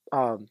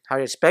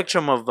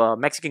spectrum of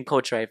Mexican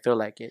culture. I feel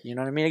like it. You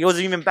know what I mean? It goes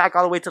even back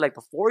all the way to like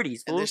the 40s, And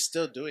fool. they're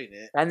still doing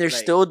it. And they're Like,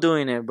 still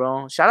doing it,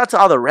 bro. Shout out to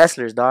all the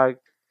wrestlers, dog.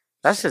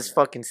 That's just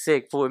fucking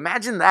sick, fool.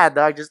 Imagine that,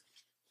 dog. Just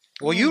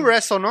Well, you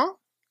wrestle, no?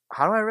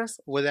 how do I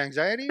wrestle? With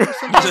anxiety or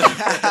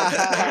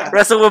something?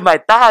 Wrestle with my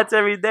thoughts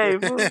every day,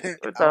 fool. What I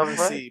the want to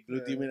fuck? see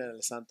Blue Demon and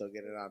El Santo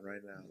get it on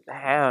right now.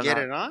 Hell Get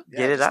no. it on?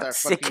 Get it just out. start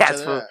Sick fucking each ass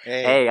other fool. up.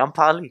 Hey, I'm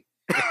Polly.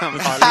 Probably,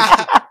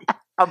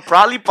 I'm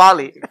Polly.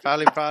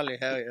 probably.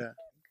 Hell yeah.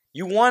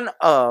 You won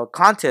a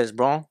contest,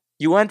 bro.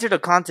 You entered a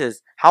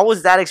contest. How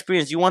was that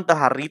experience? You won the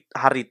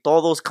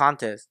Jarritodos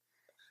contest.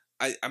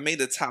 I made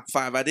the top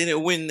 5. I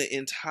didn't win the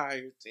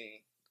entire thing,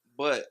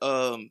 but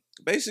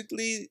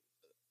basically,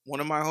 one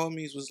of my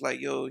homies was like,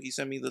 "Yo," he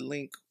sent me the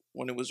link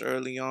when it was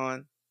early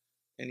on,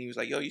 and he was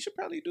like, "Yo, you should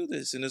probably do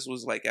this." And this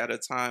was like at a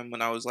time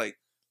when I was like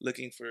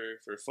looking for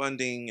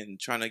funding and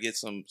trying to get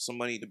some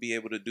money to be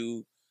able to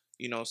do,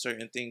 you know,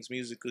 certain things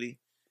musically.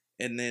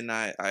 And then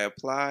I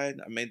applied.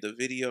 I made the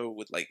video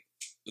with like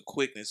the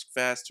quickness,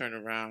 fast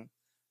turnaround,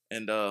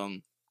 and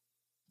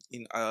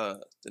the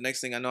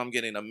next thing I know, I'm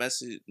getting a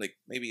message like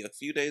maybe a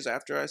few days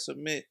after I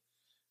submit.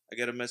 I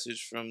get a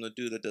message from the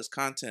dude that does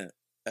content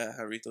at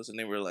Jarritos, and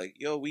they were like,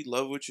 "Yo, we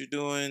love what you're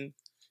doing.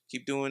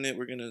 Keep doing it.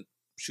 We're gonna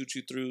shoot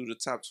you through the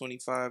top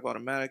 25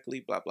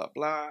 automatically. Blah blah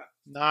blah."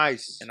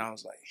 Nice. And I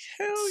was like,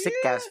 "Hell Sick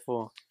yeah!" ass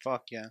fool.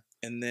 Fuck yeah.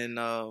 And then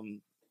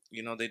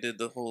you know, they did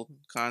the whole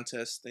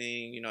contest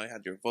thing. You know, they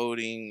had your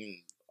voting and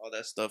all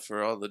that stuff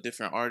for all the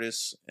different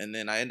artists. And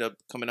then I ended up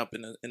coming up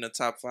in the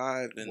top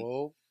 5 and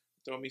Whoa.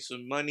 throw me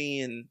some money,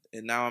 and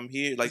now I'm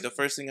here. Like the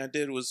first thing I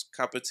did was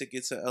cop a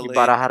ticket to LA. You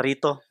bought a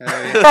jarrito.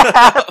 Hell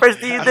yeah. First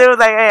thing you did was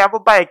like, hey, I'm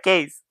gonna buy a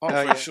case. Oh,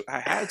 Hell for yeah. sure. I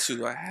had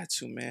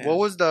to, man. What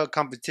was the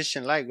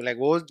competition like? Like,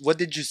 what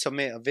did you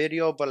submit? A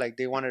video, but like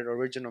they wanted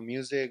original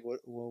music.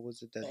 What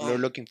was it that they were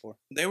looking for?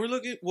 They were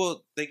looking.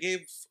 Well, they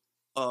gave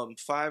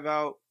 5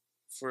 out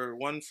for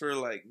one for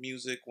like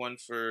music, one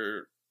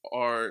for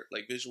art,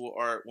 like visual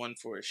art, one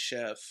for a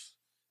chef,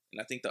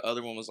 and I think the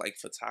other one was like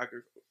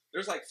photography.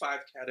 There's like 5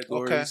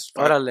 categories. Okay.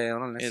 5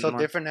 Órale. And So my-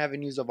 different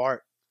avenues of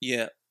art.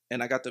 Yeah,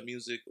 and I got the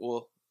music.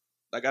 Well,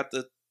 I got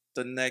the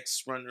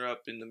next runner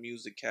up in the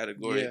music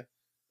category, Yeah.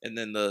 and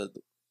then the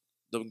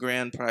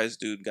grand prize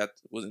dude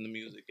was in the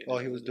music. And Oh,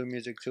 it he was doing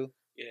music too.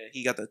 Yeah,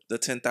 he got the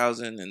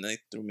 10,000, and they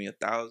threw me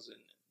 1,000.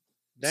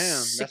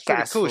 Damn, Sick that's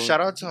pretty ass cool. fool. Shout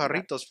out to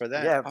Jarritos for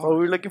that. Yeah, bro,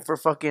 we're looking for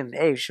fucking,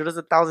 hey, shoot us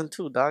 1,000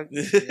 too, dog.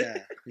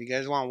 Yeah. You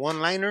guys want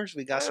one-liners?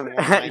 We got some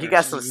one-liners. You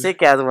got some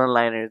sick ass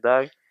one-liners,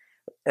 dog.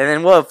 And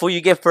then what, fool, you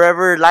get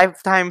forever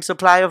lifetime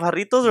supply of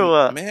jarritos or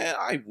what? Man,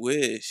 I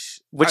wish.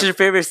 Which is your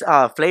favorite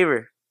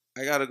flavor?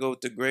 I gotta go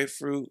with the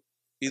grapefruit,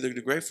 either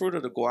the grapefruit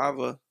or the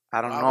guava.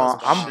 I don't know.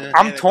 Guava's bomb. shit.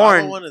 I'm Yeah, the guava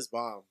torn. one is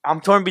bomb. I'm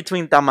torn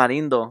between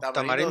tamarindo.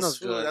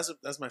 Tamarindo's Ooh, good.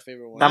 That's my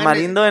favorite one.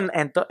 Tamarindo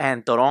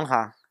and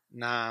toronja.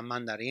 Nah,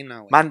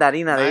 mandarina. Güey.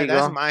 Mandarina, there you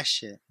That's go. my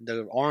shit.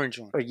 The orange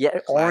one. Or yeah,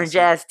 orange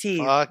ass tea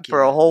Fuck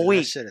for yeah, a whole dude, week.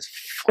 That shit is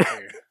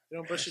fire. You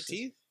don't brush your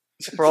teeth?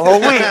 For a whole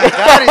week.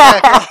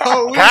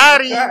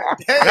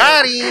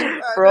 Got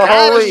him. For a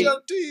whole week.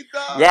 Your teeth,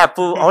 dog. Yeah,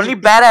 fool. Only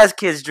badass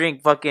kids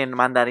drink fucking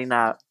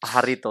mandarina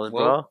jarritos,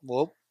 bro.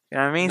 Whoop. You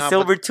know what I mean? Nah,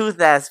 Silver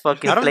tooth ass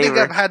fucking I don't flavor.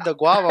 think I've had the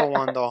guava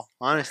one though.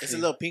 Honestly, It's a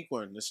little pink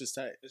one. It's just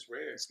tight. It's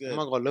rare. It's good. I'm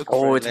gonna go look.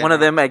 Oh, for it's it one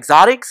of later. them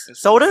exotics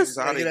It's one of the sodas.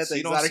 Get it at exotics. the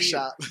You don't exotic see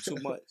shop. it too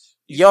much.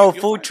 Yo, You'll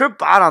fool, find it.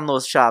 trip out on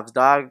those shops,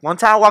 dog. One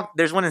time I walked.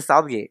 There's one in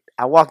Southgate.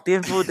 I walked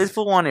in, fool. This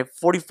fool wanted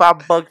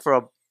 $45 for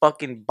a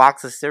fucking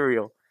box of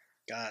cereal.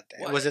 God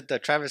damn. What? Was it the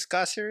Travis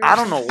Scott series? I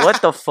don't know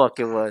what the fuck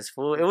it was,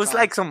 fool. It was God.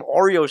 like some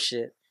Oreo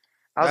shit.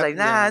 I I was like,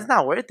 nah, it's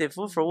not worth it,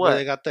 fool. For Where they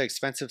what? got the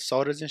expensive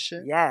sodas and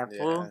shit. Yeah, Yeah.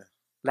 fool.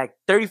 Like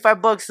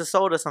 $35 a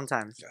soda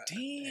sometimes.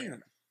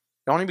 Damn.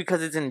 Only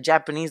because it's in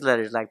Japanese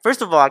letters. Like,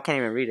 first of all, I can't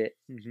even read it.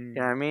 Mm-hmm. You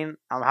know what I mean?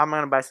 How am I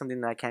gonna buy something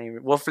that I can't even?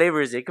 What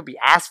flavor is it? It could be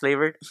ass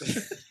flavored.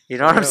 You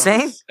know what I'm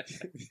saying?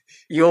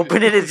 You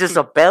open it, it's just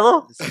a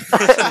bello,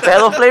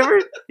 bello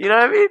flavored. You know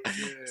what I mean?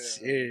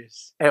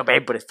 Serious. Hey,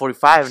 babe, but it's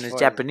 45 and it's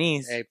 40.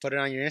 Japanese. Hey, put it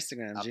on your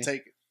Instagram, I'll G.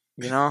 take it.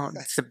 You know,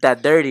 sip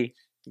that dirty.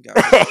 You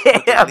gotta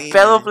put the lean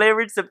Bello in.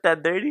 flavored, sip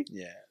that dirty.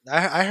 Yeah,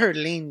 I heard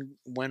lean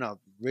went up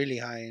really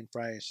high in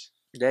price.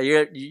 Yeah,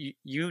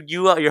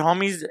 your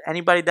homies.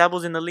 Anybody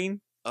dabbles in the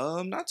lean?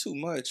 Not too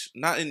much.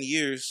 Not in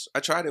years. I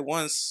tried it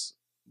once,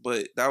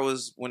 but that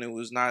was when it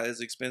was not as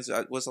expensive.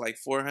 It was like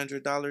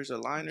 $400 a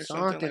line or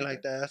Something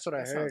like that. That's what I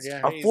That heard. sounds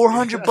Yeah, A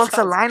 $400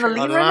 a line of a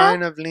lean right line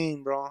now of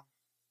lean, bro.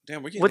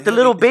 Damn, we're getting with the heavy.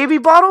 little baby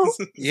bottle.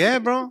 Yeah,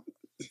 bro.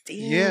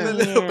 Yeah. The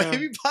little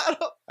baby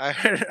bottle. I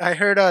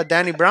heard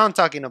Danny Brown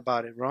talking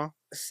about it, bro.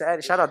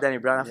 Sad. Shout out Danny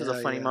Brown. That was a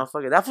Yeah, funny yeah.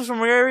 motherfucker. That was from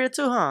your area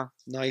too, huh?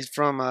 No, he's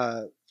from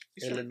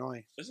He's from-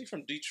 Illinois. Is he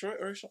from Detroit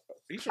or something?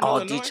 He's from Oh,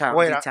 Illinois? D-Town.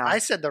 Wait, D-Town. I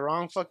said the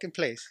wrong fucking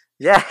place.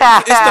 Yeah,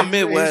 It's the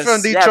Midwest.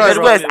 He's from Yeah, Detroit,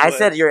 bro. Midwest. I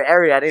said your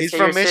area. I didn't He's say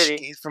from your Michigan.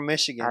 city. He's from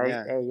Michigan.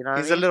 Yeah, Hey, you know what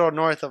he's I a mean? little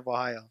north of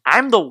Ohio.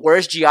 I'm the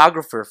worst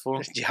geographer,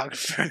 fool.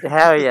 Geographer.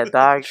 Hell yeah,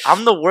 dog.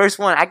 I'm the worst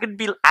one. I could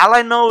be. All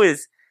I know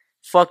is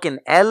fucking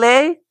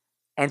L.A.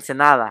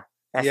 Ensenada.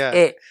 That's Yeah.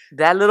 it.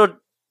 That little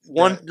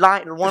one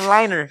liner.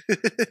 You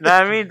know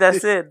what I mean?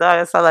 That's it, dog.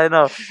 That's all I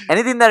know.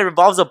 Anything that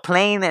involves a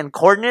plane and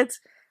coordinates,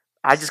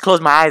 I just close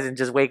my eyes and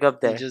just wake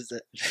up there. Just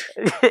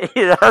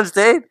You know what I'm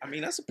saying? I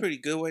mean, that's a pretty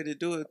good way to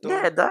do it, though.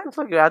 Yeah, dog.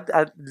 Fuck it.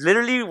 I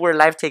literally where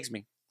life takes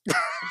me.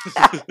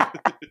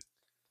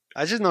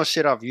 I just know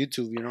shit off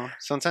YouTube, you know.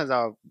 Sometimes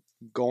I'll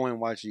go and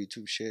watch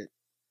YouTube shit.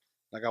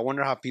 Like I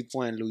wonder how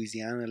people in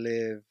Louisiana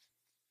live.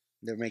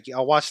 They're making.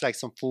 I'll watch like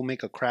some fool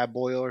make a crab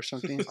boil or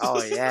something.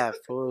 Oh yeah,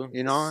 fool.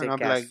 You know, and I'm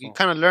Sick-ass like, you fool.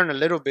 kind of learn a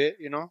little bit,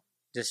 you know.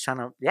 Just trying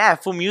to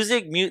full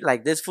music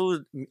like this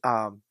food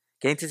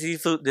getting to see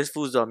this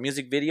food's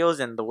music videos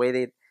and the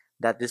way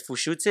that this food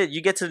shoots it,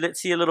 you get to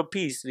see a little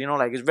piece, you know,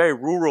 like it's very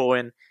rural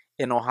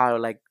in Ohio,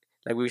 like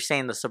we were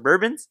saying, the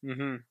suburbans,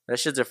 Mm-hmm. that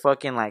shits are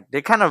fucking like,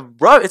 they're kind of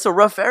rough. It's a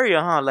rough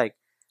area, huh? Like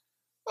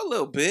A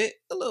little bit,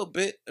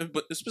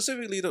 but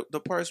specifically the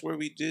parts where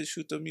we did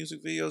shoot the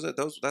music videos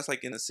that's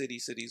like in a city.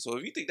 So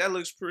if you think that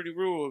looks pretty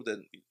rural,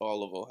 then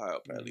all of Ohio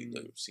probably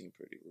seem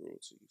pretty rural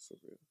to you for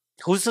real.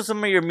 who's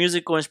some of your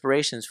musical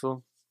inspirations,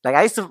 fool? Like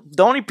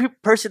the only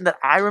person that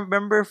I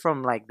remember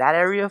from like that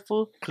area,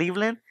 fool,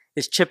 Cleveland,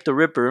 is Chip the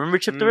Ripper. Remember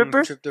Chip the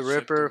Ripper? Chip the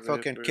Ripper, the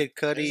fucking Ripper. Kid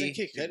Cudi. Isn't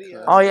Kid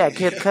Cudi? Oh yeah,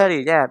 Kid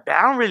Cudi. Yeah,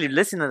 I don't really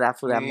listen to that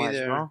fool that Me much,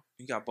 either. bro.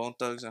 You got Bone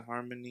Thugs and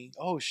Harmony.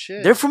 Oh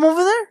shit, They're from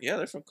over there? Yeah,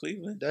 they're from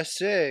Cleveland. that's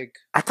sick.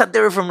 I thought they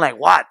were from like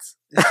Watts.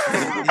 You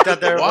thought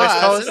they were Why?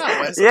 West Coast? They're not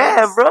West Yeah,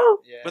 Coast. bro.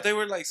 Yeah. But they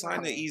were like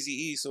signed to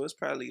Eazy-E, so it's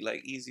probably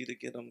like easy to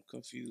get them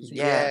confused.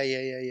 Yeah.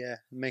 Yeah.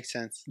 Makes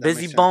sense. That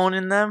Busy makes sense. Bone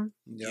in them.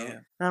 Yeah.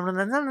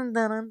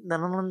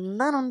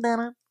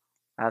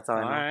 That's all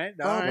I All know. right.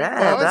 Oh, All right. yeah,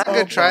 Well, that was a that-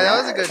 good try.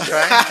 That was a good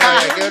try.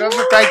 All right, give it up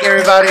for Frank,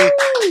 everybody.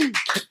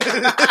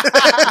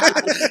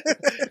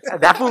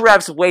 That fool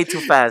raps way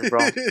too fast, bro.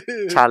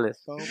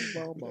 Chalice.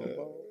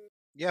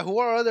 Yeah, who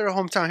are other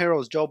hometown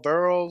heroes? Joe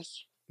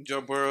Burrows.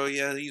 Joe Burrow,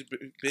 yeah, he's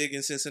big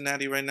in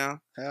Cincinnati right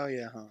now. Hell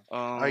yeah, huh?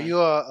 Um, Are you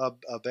a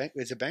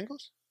is it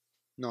Bengals?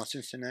 No,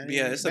 Cincinnati.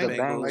 Yeah, it's the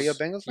Bengals. Are you a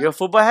Bengals fan? You're a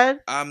football head?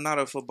 I'm not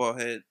a football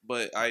head,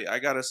 but I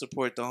gotta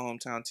support the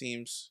hometown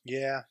teams.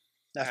 Yeah,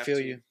 I Have feel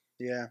to. you.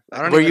 Yeah.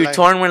 Were you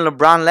torn when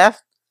LeBron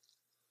left?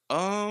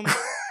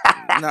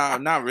 Nah,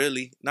 not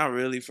really,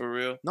 for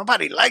real.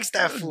 Nobody likes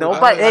that fool.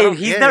 Nobody. I Hey, don't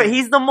he's get it.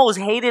 he's the most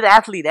hated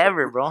athlete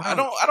ever, bro. I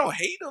don't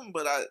hate him,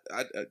 but I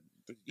I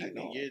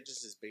think you're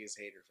just his biggest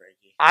hater,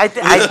 Frankie.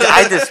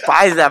 I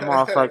despise that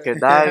motherfucker,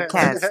 dog. I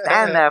can't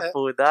stand that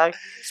fool, dog.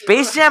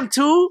 Space Jam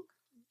 2?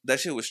 that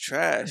shit was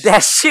trash.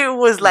 That shit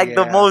was like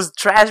the Yeah. most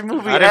trash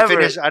movie I didn't ever.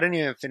 finish. I didn't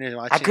even finish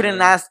watching. I couldn't it.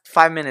 last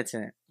 5 minutes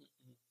in it.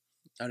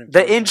 I didn't The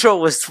finish it. intro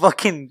was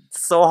fucking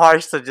so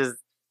harsh to just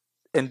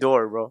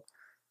endure, bro.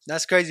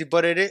 That's crazy,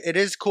 but it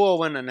is cool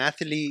when an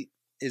athlete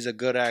is a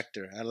good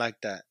actor. I like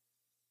that.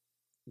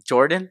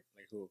 Jordan?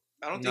 Like who?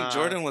 I don't Nah. think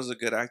Jordan was a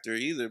good actor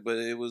either, but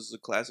it was a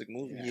classic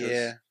movie. because-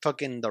 Yeah,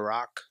 fucking The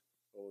Rock.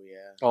 Oh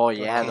yeah. Oh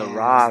yeah, The Fucking-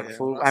 Rock, yeah.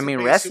 fool. Rock's I the mean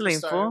biggest wrestling,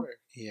 superstar fool. ever.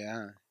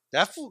 Yeah,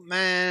 that fool,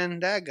 man,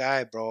 that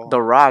guy, bro.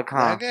 The Rock, huh?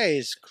 That guy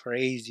is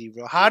crazy,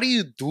 bro. How do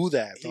you do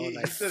that, bro? He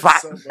Like, said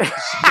Fuck. so much.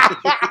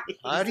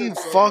 how do He you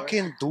said so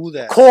fucking do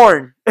that?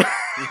 Corn.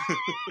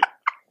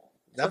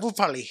 That fool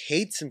probably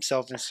hates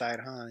himself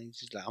inside, huh? He's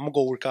just like, I'm gonna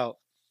go work out.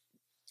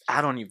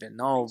 I don't even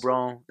know,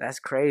 bro. That's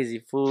crazy,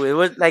 fool. It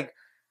was like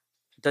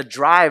The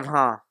Drive,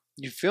 huh?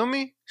 You feel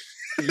me?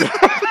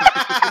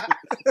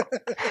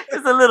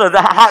 It's a little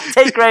the hot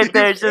take right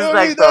there. It's just Feel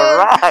like me, The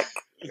dog? Rock.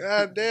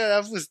 God damn,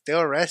 that was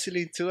still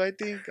wrestling too. I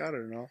think. I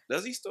don't know.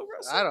 Does he still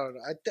wrestle? I don't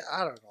know. I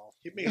don't know.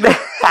 He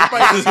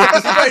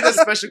probably does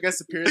special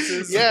guest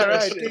appearances. Yeah,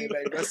 right. Shit,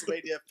 like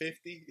WrestleMania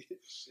 50.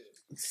 Shit.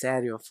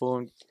 Serio,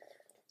 fool.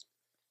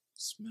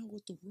 Smell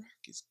what the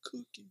Rock is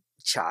cooking.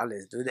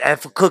 Chalice, dude. And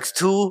for Cooks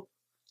too.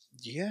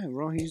 Yeah,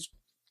 bro, he's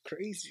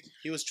crazy.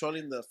 He was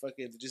trolling the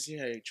fucking. Did you see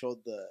how he trolled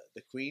the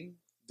Queen?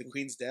 The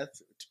Queen's death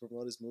to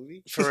promote his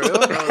movie. For real?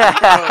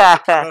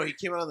 Bro, he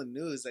came out on the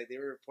news. Like, they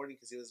were reporting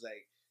because he was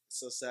like,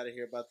 so sad to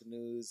hear about the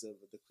news of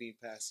the Queen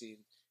passing.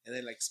 And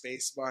then, like,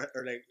 Space Bar,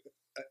 or like,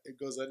 it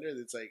goes under, and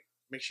it's like,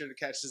 make sure to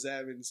catch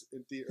Shazam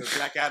or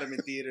Black Adam in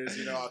theaters,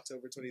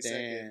 October 22nd.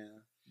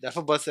 Damn. That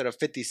fool busted a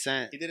 50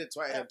 Cent. He did it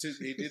twice.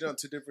 He did it on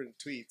 2 different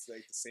tweets,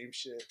 like the same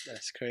shit.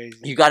 That's crazy.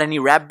 You got any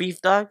rap beef,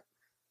 dog?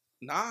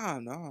 Nah,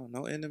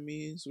 no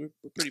enemies. We're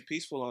pretty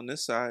peaceful on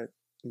this side.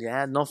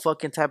 Yeah, no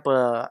fucking type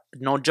of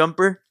no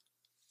jumper.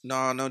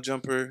 No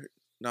jumper.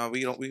 No,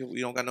 we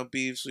don't got no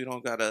beefs. We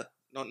don't got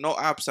no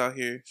ops out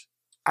here.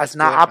 It's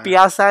not good, oppie man.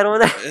 outside over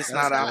there. It's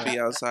not oppie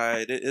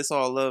outside. It's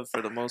all love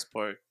for the most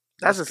part.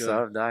 That's That's what's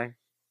good. up, dog.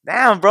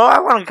 Damn, bro,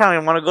 I kind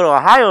of want to go to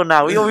Ohio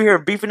now. We over here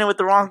beefing it with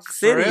the wrong For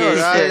city. real, and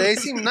dog, shit. they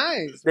seem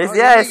nice. They, bro.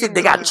 yeah, They're see, making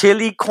they got the-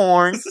 chili,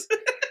 corn,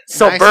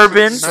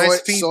 suburban,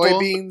 Nice people.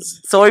 Soybeans.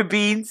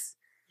 soybeans,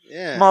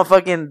 Yeah.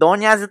 motherfucking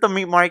doñas at the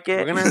meat market.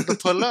 We're gonna have to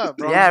pull up,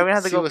 bro. Yeah, we're gonna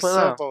have to See go what's pull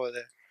up. over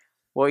there.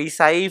 Well,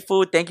 Isai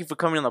food, thank you for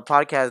coming on the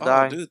podcast, Oh,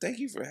 dog. dude, thank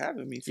you for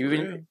having me. For You've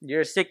real. been,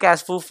 you're a sick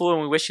ass fool,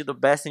 and we wish you the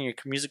best in your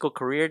musical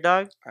career,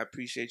 dog. I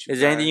appreciate you. Is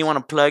there anything guys. you want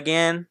to plug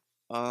in?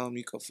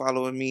 You can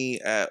follow me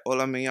at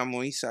Hola Me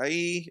Llamo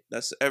Isai.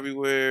 That's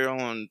everywhere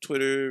on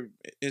Twitter,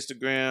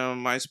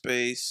 Instagram,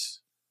 MySpace,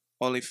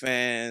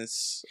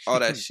 OnlyFans, all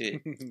that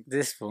shit.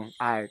 This fool.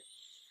 All right.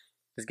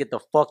 Let's get the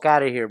fuck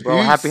out of here, bro.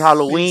 Peace. Happy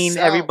Halloween, Peace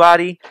out.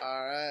 everybody. All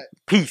right.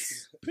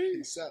 Peace.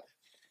 Peace out.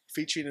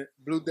 Featuring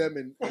Blue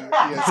Demon and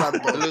Ian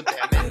Santos. Blue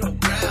Demon.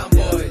 Brown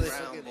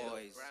boys.